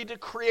opportunity to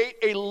create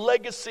a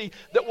legacy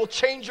that will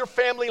change your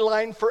family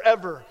line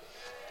forever.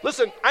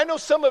 Listen, I know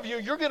some of you,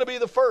 you're going to be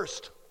the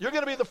first. You're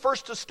going to be the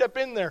first to step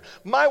in there.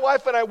 My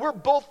wife and I, we're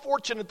both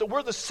fortunate that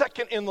we're the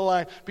second in the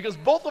line because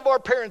both of our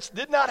parents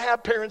did not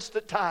have parents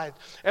that tithed.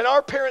 And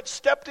our parents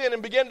stepped in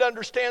and began to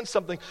understand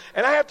something.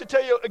 And I have to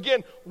tell you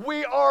again,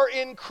 we are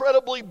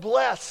incredibly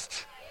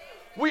blessed.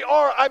 We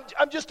are.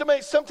 I'm just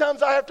amazed.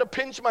 Sometimes I have to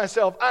pinch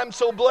myself. I'm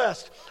so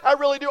blessed. I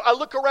really do. I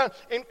look around,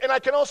 and I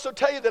can also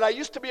tell you that I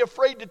used to be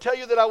afraid to tell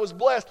you that I was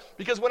blessed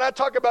because when I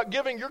talk about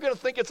giving, you're going to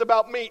think it's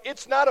about me.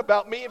 It's not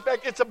about me. In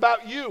fact, it's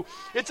about you.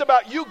 It's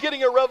about you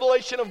getting a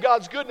revelation of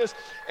God's goodness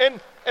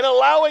and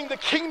allowing the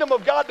kingdom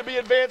of God to be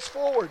advanced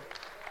forward.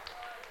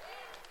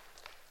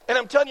 And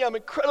I'm telling you, I'm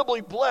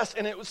incredibly blessed,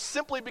 and it was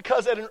simply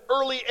because at an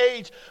early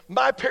age,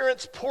 my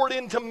parents poured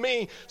into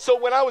me. So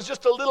when I was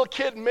just a little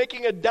kid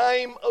making a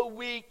dime a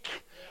week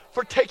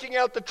for taking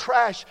out the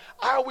trash,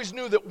 I always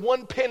knew that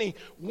one penny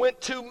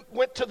went to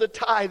the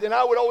tithe, and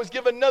I would always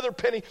give another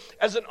penny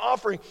as an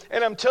offering.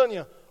 And I'm telling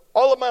you,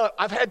 all of my life,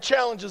 I've had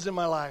challenges in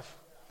my life.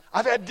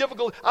 I've had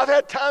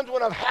times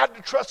when I've had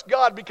to trust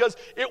God because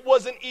it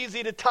wasn't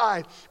easy to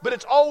tithe. But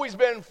it's always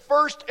been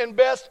first and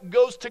best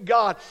goes to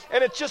God.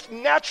 And it's just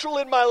natural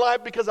in my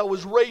life because I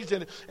was raised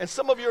in it. And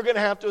some of you are going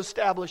to have to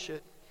establish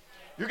it.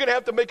 You're going to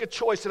have to make a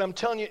choice. And I'm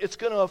telling you, it's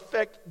going to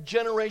affect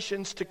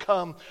generations to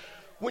come.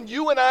 When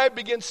you and I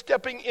begin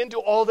stepping into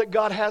all that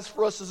God has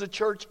for us as a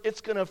church,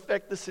 it's going to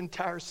affect this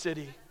entire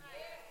city.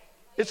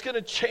 It's going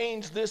to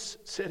change this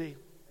city.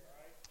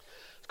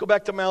 Go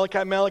back to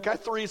Malachi. Malachi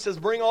 3 says,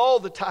 bring all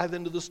the tithe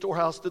into the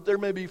storehouse that there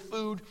may be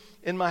food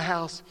in my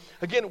house.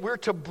 Again, we're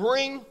to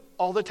bring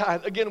all the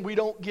tithe. Again, we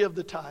don't give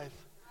the tithe.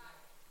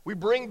 We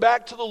bring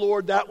back to the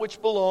Lord that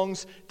which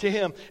belongs to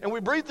him. And we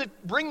bring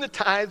the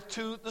tithe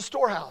to the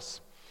storehouse.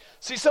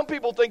 See, some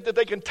people think that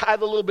they can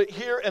tithe a little bit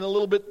here and a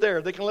little bit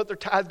there. They can let their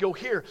tithe go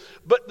here.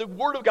 But the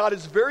Word of God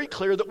is very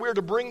clear that we're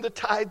to bring the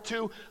tithe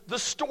to the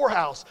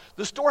storehouse.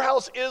 The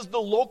storehouse is the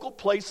local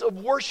place of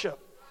worship.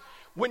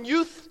 When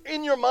you,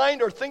 in your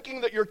mind, are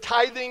thinking that you're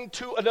tithing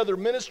to another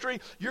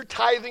ministry, you're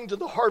tithing to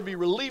the Harvey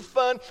Relief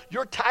Fund,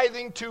 you're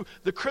tithing to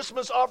the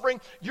Christmas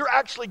offering, you're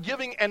actually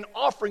giving an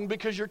offering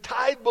because your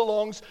tithe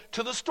belongs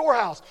to the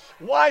storehouse.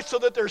 Why? So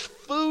that there's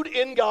food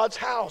in God's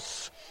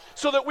house,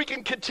 so that we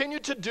can continue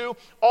to do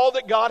all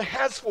that God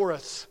has for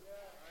us.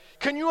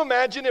 Can you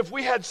imagine if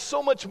we had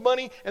so much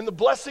money and the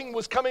blessing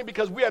was coming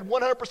because we had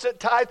 100%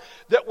 tithe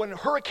that when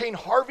Hurricane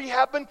Harvey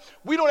happened,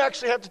 we don't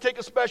actually have to take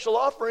a special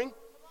offering.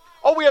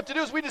 All we have to do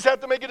is we just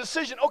have to make a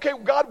decision. Okay,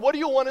 God, what do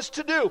you want us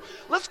to do?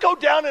 Let's go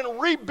down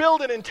and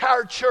rebuild an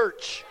entire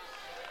church.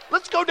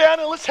 Let's go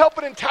down and let's help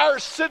an entire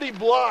city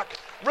block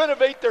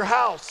renovate their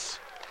house.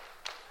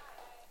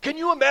 Can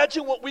you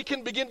imagine what we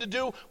can begin to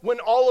do when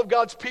all of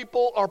God's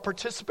people are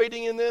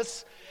participating in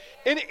this?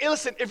 And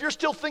listen, if you're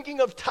still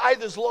thinking of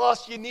tithe as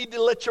lost, you need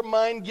to let your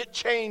mind get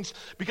changed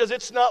because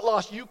it's not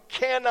lost. You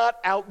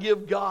cannot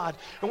outgive God.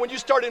 And when you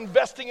start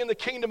investing in the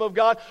kingdom of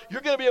God,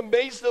 you're going to be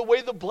amazed at the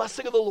way the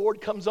blessing of the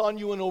Lord comes on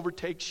you and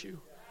overtakes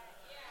you.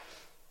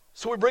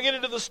 So we bring it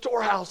into the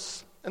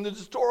storehouse. And the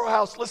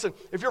storehouse, listen,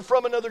 if you're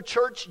from another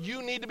church,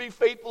 you need to be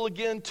faithful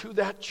again to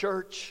that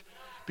church.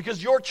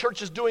 Because your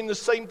church is doing the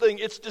same thing.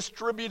 It's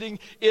distributing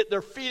it.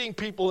 They're feeding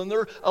people and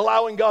they're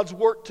allowing God's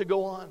work to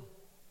go on.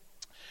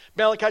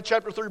 Malachi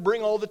chapter 3,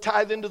 bring all the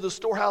tithe into the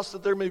storehouse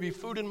that there may be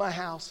food in my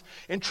house.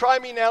 And try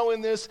me now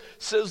in this,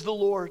 says the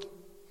Lord.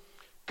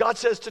 God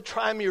says to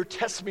try me or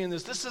test me in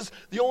this. This is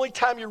the only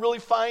time you really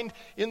find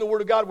in the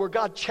Word of God where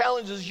God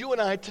challenges you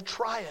and I to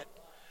try it,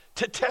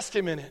 to test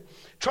him in it.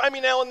 Try me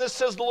now in this,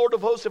 says the Lord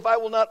of hosts, if I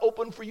will not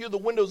open for you the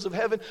windows of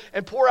heaven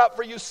and pour out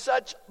for you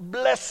such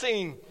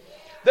blessing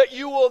that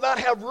you will not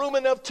have room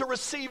enough to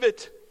receive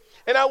it.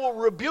 And I will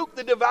rebuke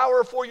the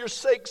devourer for your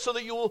sake so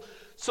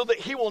that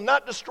he will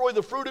not destroy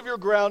the fruit of your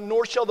ground,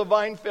 nor shall the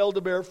vine fail to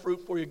bear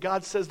fruit for you.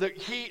 God says that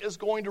he is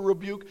going to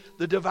rebuke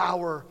the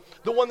devourer,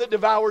 the one that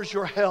devours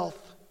your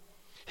health.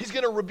 He's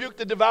going to rebuke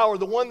the devourer,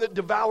 the one that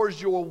devours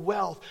your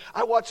wealth.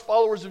 I watch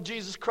followers of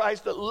Jesus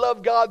Christ that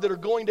love God, that are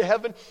going to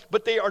heaven,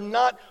 but they are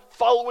not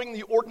following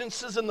the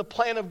ordinances and the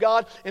plan of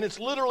God, and it's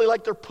literally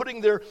like they're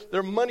putting their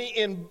money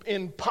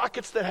in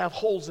pockets that have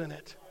holes in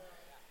it.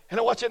 And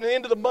I watch at the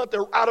end of the month,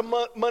 they're out of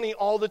money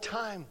all the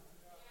time.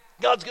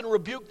 God's going to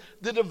rebuke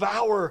the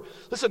devourer.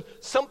 Listen,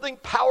 something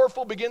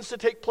powerful begins to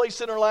take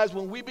place in our lives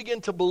when we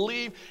begin to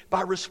believe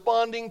by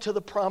responding to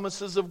the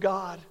promises of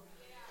God.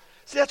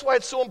 See, that's why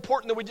it's so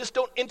important that we just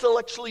don't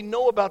intellectually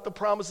know about the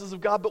promises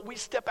of God, but we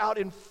step out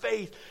in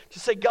faith to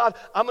say, God,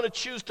 I'm going to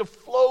choose to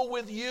flow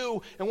with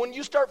you. And when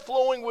you start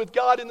flowing with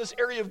God in this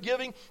area of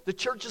giving, the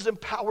church is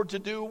empowered to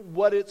do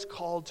what it's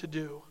called to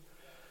do.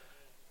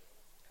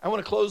 I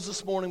want to close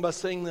this morning by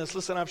saying this.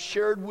 Listen, I've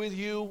shared with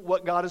you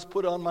what God has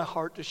put on my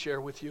heart to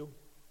share with you.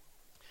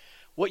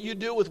 What you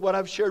do with what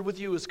I've shared with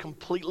you is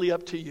completely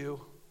up to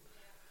you.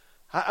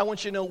 I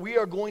want you to know we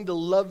are going to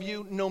love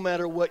you no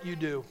matter what you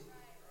do.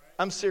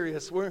 I'm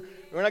serious. We're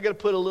not going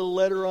to put a little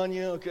letter on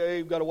you. Okay,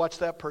 you've got to watch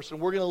that person.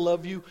 We're going to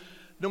love you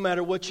no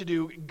matter what you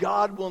do.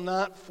 God will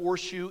not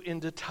force you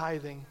into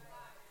tithing.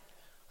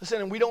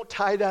 Listen, and we don't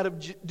tithe out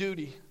of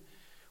duty.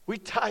 We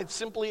tithe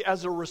simply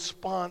as a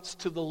response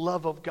to the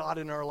love of God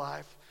in our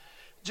life.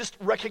 Just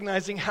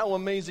recognizing how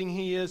amazing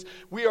He is.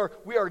 We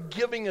are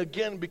giving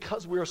again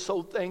because we are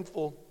so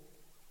thankful.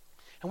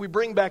 And we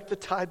bring back the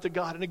tithe to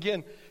God. And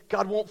again,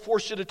 God won't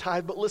force you to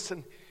tithe, but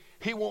listen,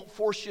 He won't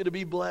force you to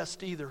be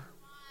blessed either.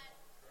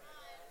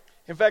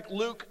 In fact,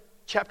 Luke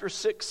chapter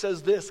 6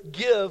 says this,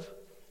 give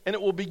and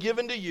it will be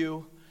given to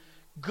you.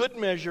 Good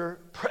measure,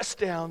 pressed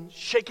down,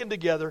 shaken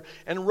together,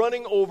 and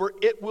running over,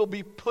 it will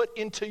be put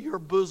into your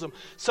bosom.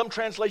 Some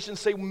translations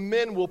say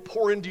men will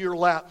pour into your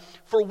lap.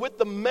 For with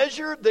the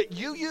measure that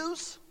you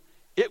use,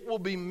 it will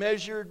be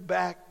measured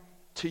back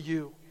to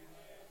you.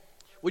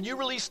 When you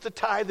release the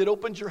tithe, it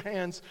opens your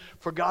hands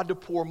for God to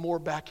pour more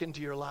back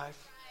into your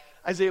life.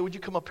 Isaiah, would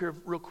you come up here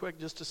real quick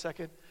just a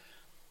second?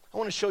 I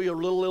want to show you a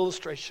little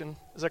illustration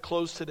as I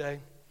close today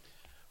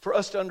for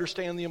us to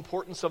understand the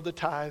importance of the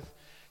tithe.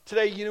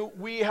 Today,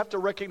 we have to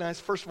recognize,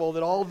 first of all,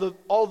 that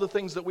all the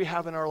things that we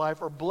have in our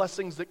life are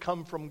blessings that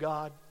come from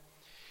God.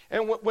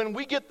 And when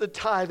we get the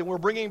tithe, and we're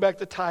bringing back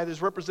the tithe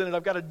as represented,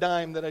 I've got a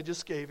dime that I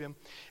just gave him,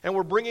 and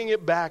we're bringing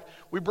it back.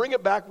 We bring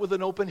it back with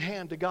an open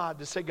hand to God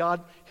to say,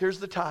 God, here's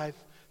the tithe.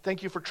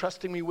 Thank you for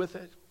trusting me with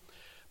it.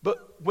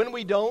 But when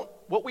we don't,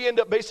 what we end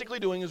up basically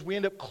doing is we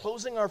end up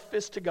closing our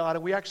fist to God,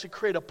 and we actually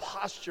create a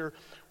posture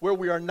where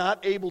we are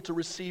not able to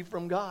receive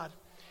from God.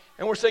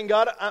 And we're saying,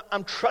 God,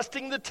 I'm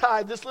trusting the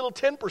tithe, this little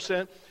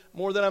 10%,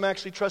 more than I'm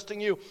actually trusting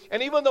you.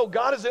 And even though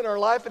God is in our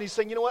life and He's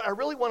saying, you know what, I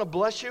really want to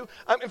bless you.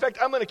 In fact,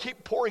 I'm going to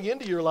keep pouring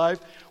into your life.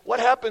 What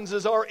happens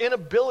is our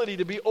inability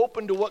to be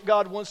open to what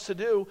God wants to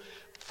do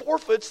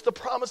forfeits the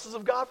promises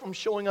of God from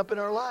showing up in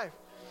our life.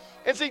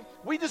 And see,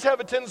 we just have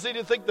a tendency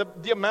to think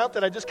that the amount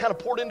that I just kind of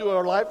poured into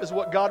our life is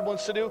what God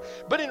wants to do.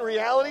 But in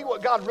reality,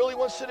 what God really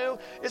wants to do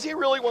is He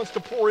really wants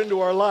to pour into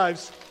our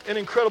lives an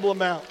incredible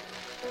amount.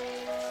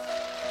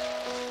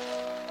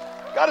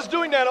 God is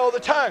doing that all the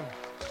time.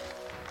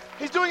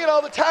 He's doing it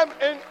all the time,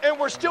 and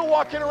we're still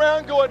walking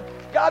around going,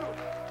 God,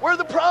 where are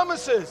the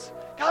promises?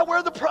 God, where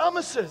are the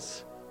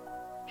promises?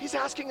 He's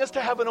asking us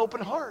to have an open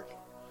heart.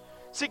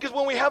 See, because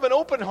when we have an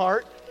open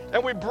heart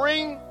and we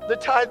bring the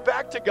tithe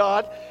back to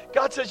God,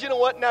 God says, you know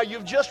what? Now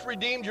you've just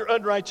redeemed your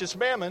unrighteous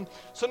mammon,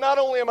 so not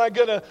only am I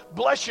going to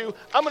bless you,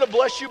 I'm going to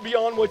bless you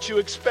beyond what you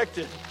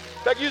expected.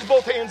 In fact, use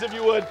both hands if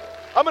you would.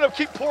 I'm going to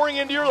keep pouring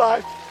into your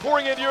life,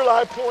 pouring into your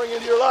life, pouring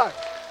into your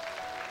life.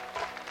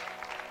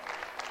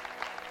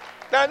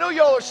 Now, I know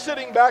y'all are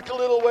sitting back a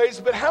little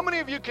ways, but how many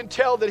of you can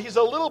tell that He's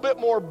a little bit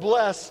more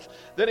blessed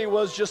than He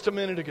was just a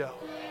minute ago?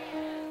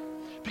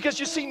 Because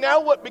you see,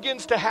 now what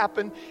begins to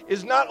happen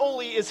is not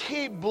only is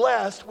He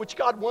blessed, which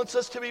God wants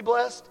us to be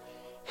blessed,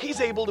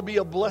 He's able to be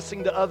a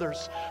blessing to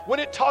others.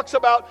 When it talks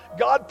about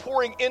God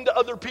pouring into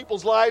other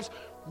people's lives,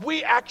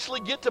 we actually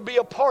get to be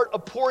a part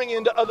of pouring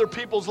into other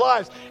people's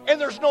lives. And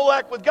there's no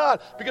lack with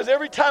God, because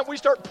every time we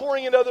start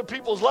pouring into other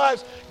people's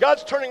lives,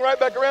 God's turning right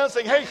back around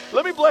saying, hey,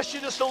 let me bless you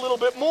just a little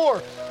bit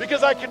more,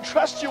 because I can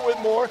trust you with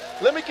more.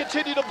 Let me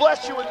continue to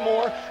bless you with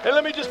more, and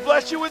let me just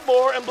bless you with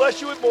more, and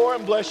bless you with more,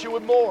 and bless you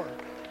with more.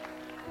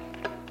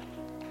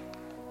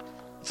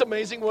 It's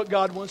amazing what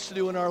God wants to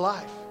do in our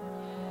life.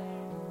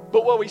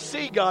 But what we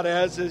see God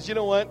as is, you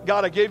know what?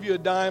 God, I gave you a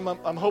dime.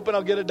 I'm hoping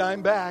I'll get a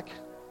dime back.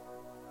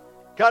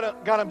 God,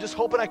 I'm just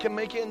hoping I can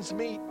make ends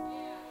meet.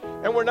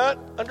 And we're not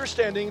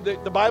understanding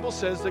that the Bible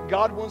says that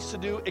God wants to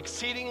do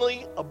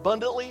exceedingly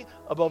abundantly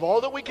above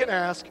all that we can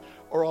ask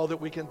or all that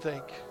we can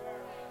think.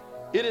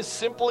 It is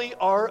simply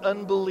our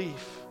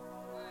unbelief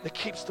that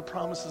keeps the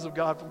promises of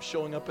God from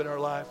showing up in our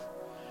life.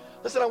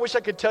 Listen, I wish I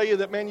could tell you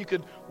that, man, you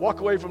could walk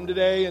away from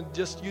today and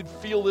just, you'd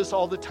feel this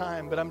all the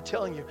time. But I'm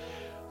telling you,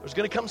 There's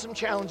going to come some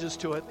challenges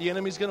to it. The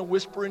enemy's going to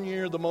whisper in your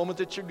ear the moment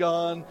that you're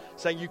gone,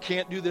 saying you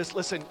can't do this.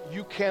 Listen,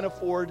 you can't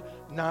afford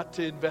not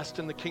to invest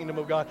in the kingdom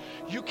of God.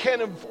 You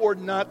can't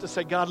afford not to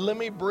say, God, let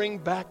me bring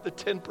back the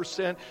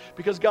 10%,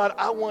 because God,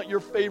 I want your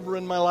favor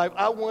in my life.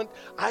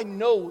 I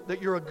know that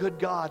you're a good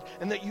God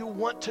and that you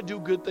want to do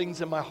good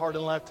things in my heart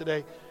and life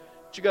today.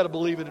 But you got to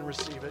believe it and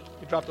receive it.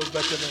 You drop those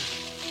back in there.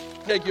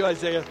 Thank you,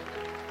 Isaiah.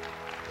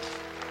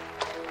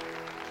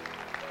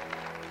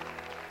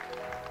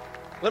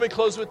 Let me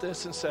close with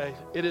this and say,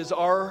 it is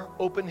our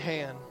open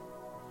hand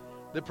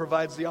that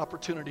provides the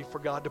opportunity for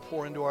God to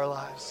pour into our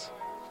lives.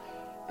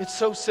 It's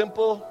so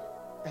simple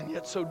and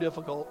yet so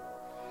difficult,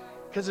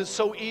 because it's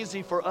so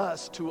easy for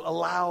us to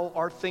allow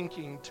our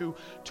thinking, to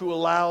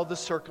allow the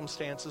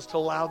circumstances, to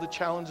allow the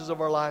challenges of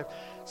our life.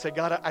 Say,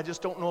 God, I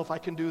just don't know if I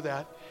can do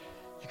that.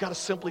 You got to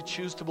simply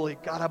choose to believe.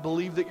 God, I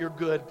believe that you're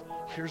good.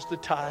 Here's the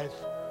tithe.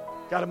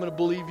 God, I'm going to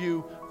believe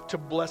you to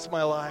bless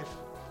my life.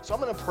 So I'm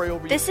going to pray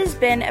over you. This has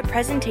been a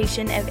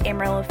presentation of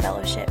Amarillo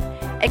Fellowship,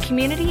 a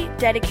community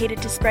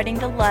dedicated to spreading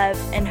the love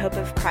and hope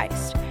of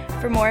Christ.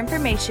 For more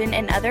information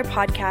and other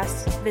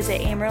podcasts,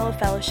 visit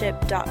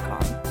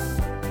amarillofellowship.com.